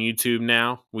we're on YouTube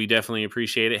now, we definitely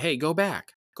appreciate it. Hey, go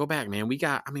back, man. We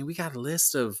got a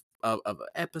list of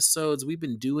episodes. We've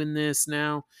been doing this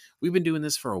now. We've been doing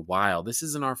this for a while. This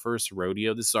isn't our first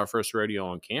rodeo. This is our first rodeo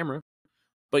on camera.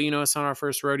 But it's not our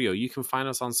first rodeo. You can find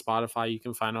us on Spotify. You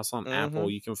can find us on Apple. Mm-hmm.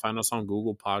 You can find us on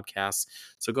Google Podcasts.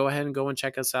 So go ahead and go and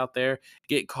check us out there.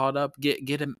 Get caught up. Get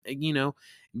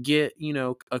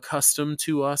accustomed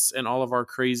to us and all of our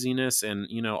craziness and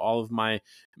all of my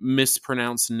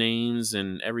mispronounced names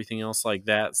and everything else like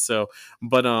that. So,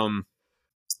 but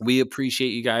we appreciate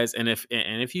you guys, and if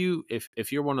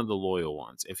you're one of the loyal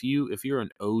ones, if you're an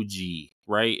OG,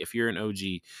 right, if you're an OG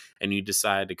and you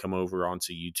decide to come over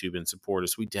onto YouTube and support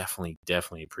us, we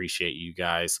definitely appreciate you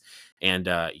guys. And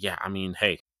yeah, I mean,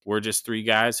 hey, we're just three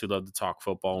guys who love to talk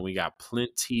football, and we got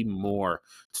plenty more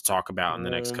to talk about in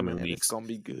the next Oh coming man, it's weeks. gonna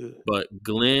be good. But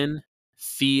Glenn,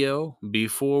 Theo,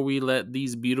 before we let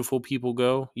these beautiful people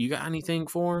go, you got anything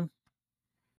for them?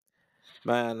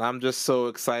 Man, I'm just so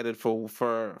excited for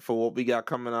what we got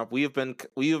coming up. We have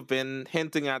been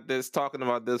hinting at this, talking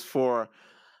about this for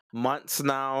months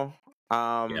now.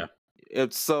 Yeah.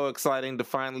 It's so exciting to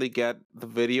finally get the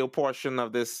video portion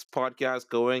of this podcast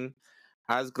going.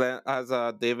 As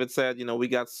David said, we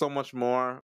got so much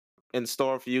more in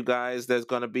store for you guys. There's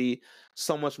going to be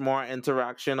so much more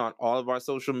interaction on all of our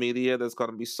social media. There's going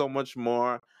to be so much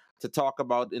more to talk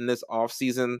about in this off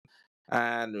season.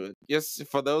 And just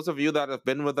for those of you that have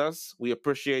been with us, we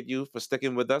appreciate you for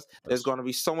sticking with us. There's going to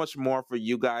be so much more for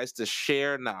you guys to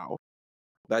share now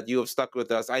that you have stuck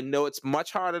with us. I know it's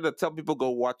much harder to tell people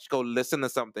go listen to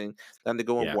something than to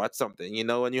go and Yeah. watch something.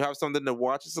 When you have something to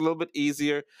watch, it's a little bit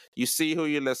easier. You see who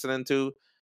you're listening to.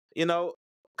 You know,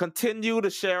 Continue to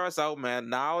share us out, man.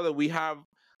 Now that we have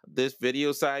this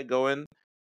video side going,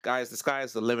 guys, the sky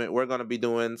is the limit. We're gonna be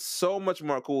doing so much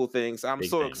more cool things. I'm Big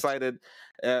so things. excited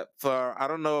for. I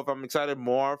don't know if I'm excited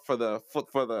more for the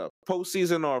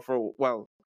postseason or for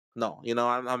no.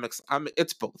 I'm.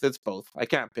 It's both. It's both. I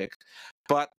can't pick,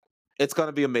 but it's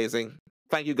gonna be amazing.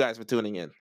 Thank you guys for tuning in.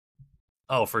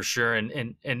 Oh, for sure.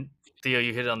 And Theo,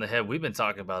 you hit it on the head. We've been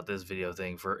talking about this video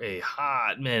thing for a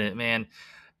hot minute, man.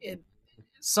 It,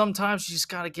 sometimes you just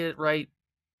got to get it right.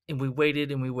 And we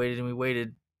waited and we waited and we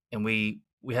waited, and we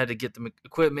had to get the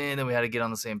equipment, and we had to get on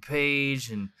the same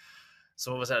page, and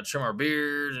some of us had to trim our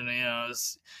beard, and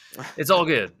it's all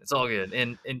good. It's all good.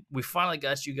 And we finally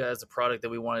got you guys the product that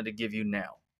we wanted to give you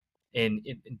now. And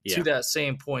to Yeah. that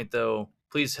same point, though,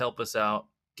 please help us out.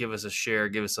 Give us a share.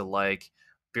 Give us a like.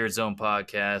 Beard Zone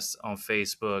Podcast on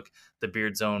Facebook, the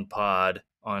Beard Zone Pod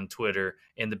on Twitter,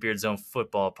 and the Beard Zone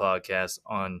Football Podcast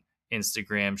on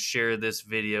Instagram. Share this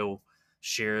video.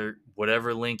 Share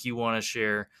whatever link you want to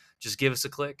share. Just give us a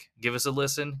click. Give us a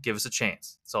listen. Give us a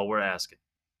chance. That's all we're asking.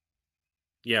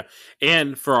 Yeah.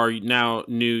 And for our now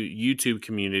new YouTube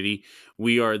community,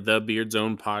 we are the Beard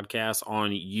Zone podcast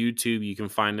on YouTube. You can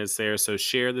find us there. So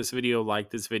share this video, like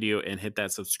this video, and hit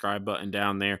that subscribe button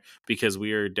down there because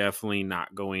we are definitely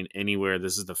not going anywhere.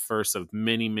 This is the first of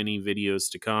many, many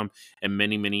videos to come and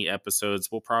many, many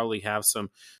episodes. We'll probably have some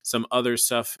other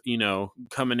stuff,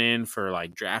 coming in for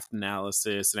like draft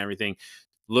analysis and everything.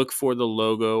 Look for the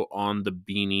logo on the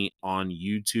beanie on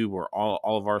YouTube or all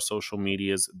of our social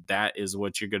medias. That is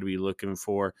what you're going to be looking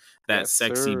for. That Yes,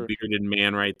 sexy sir. bearded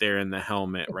man right there in the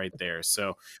helmet right there.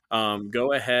 So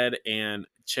go ahead and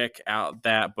check out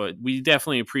that. But we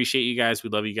definitely appreciate you guys. We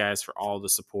love you guys for all the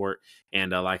support.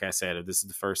 And like I said, if this is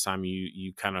the first time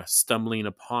you kind of stumbling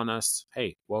upon us,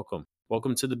 hey, welcome.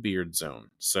 Welcome to the Beard Zone.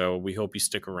 So we hope you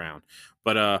stick around.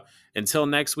 But until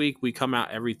next week, we come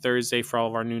out every Thursday for all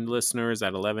of our new listeners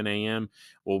at 11 a.m.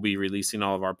 We'll be releasing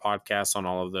all of our podcasts on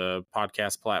all of the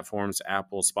podcast platforms,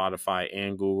 Apple, Spotify,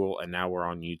 and Google. And now we're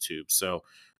on YouTube. So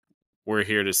we're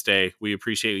here to stay. We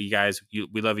appreciate you guys.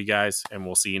 We love you guys, and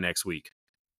we'll see you next week.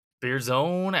 Beard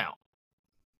Zone out.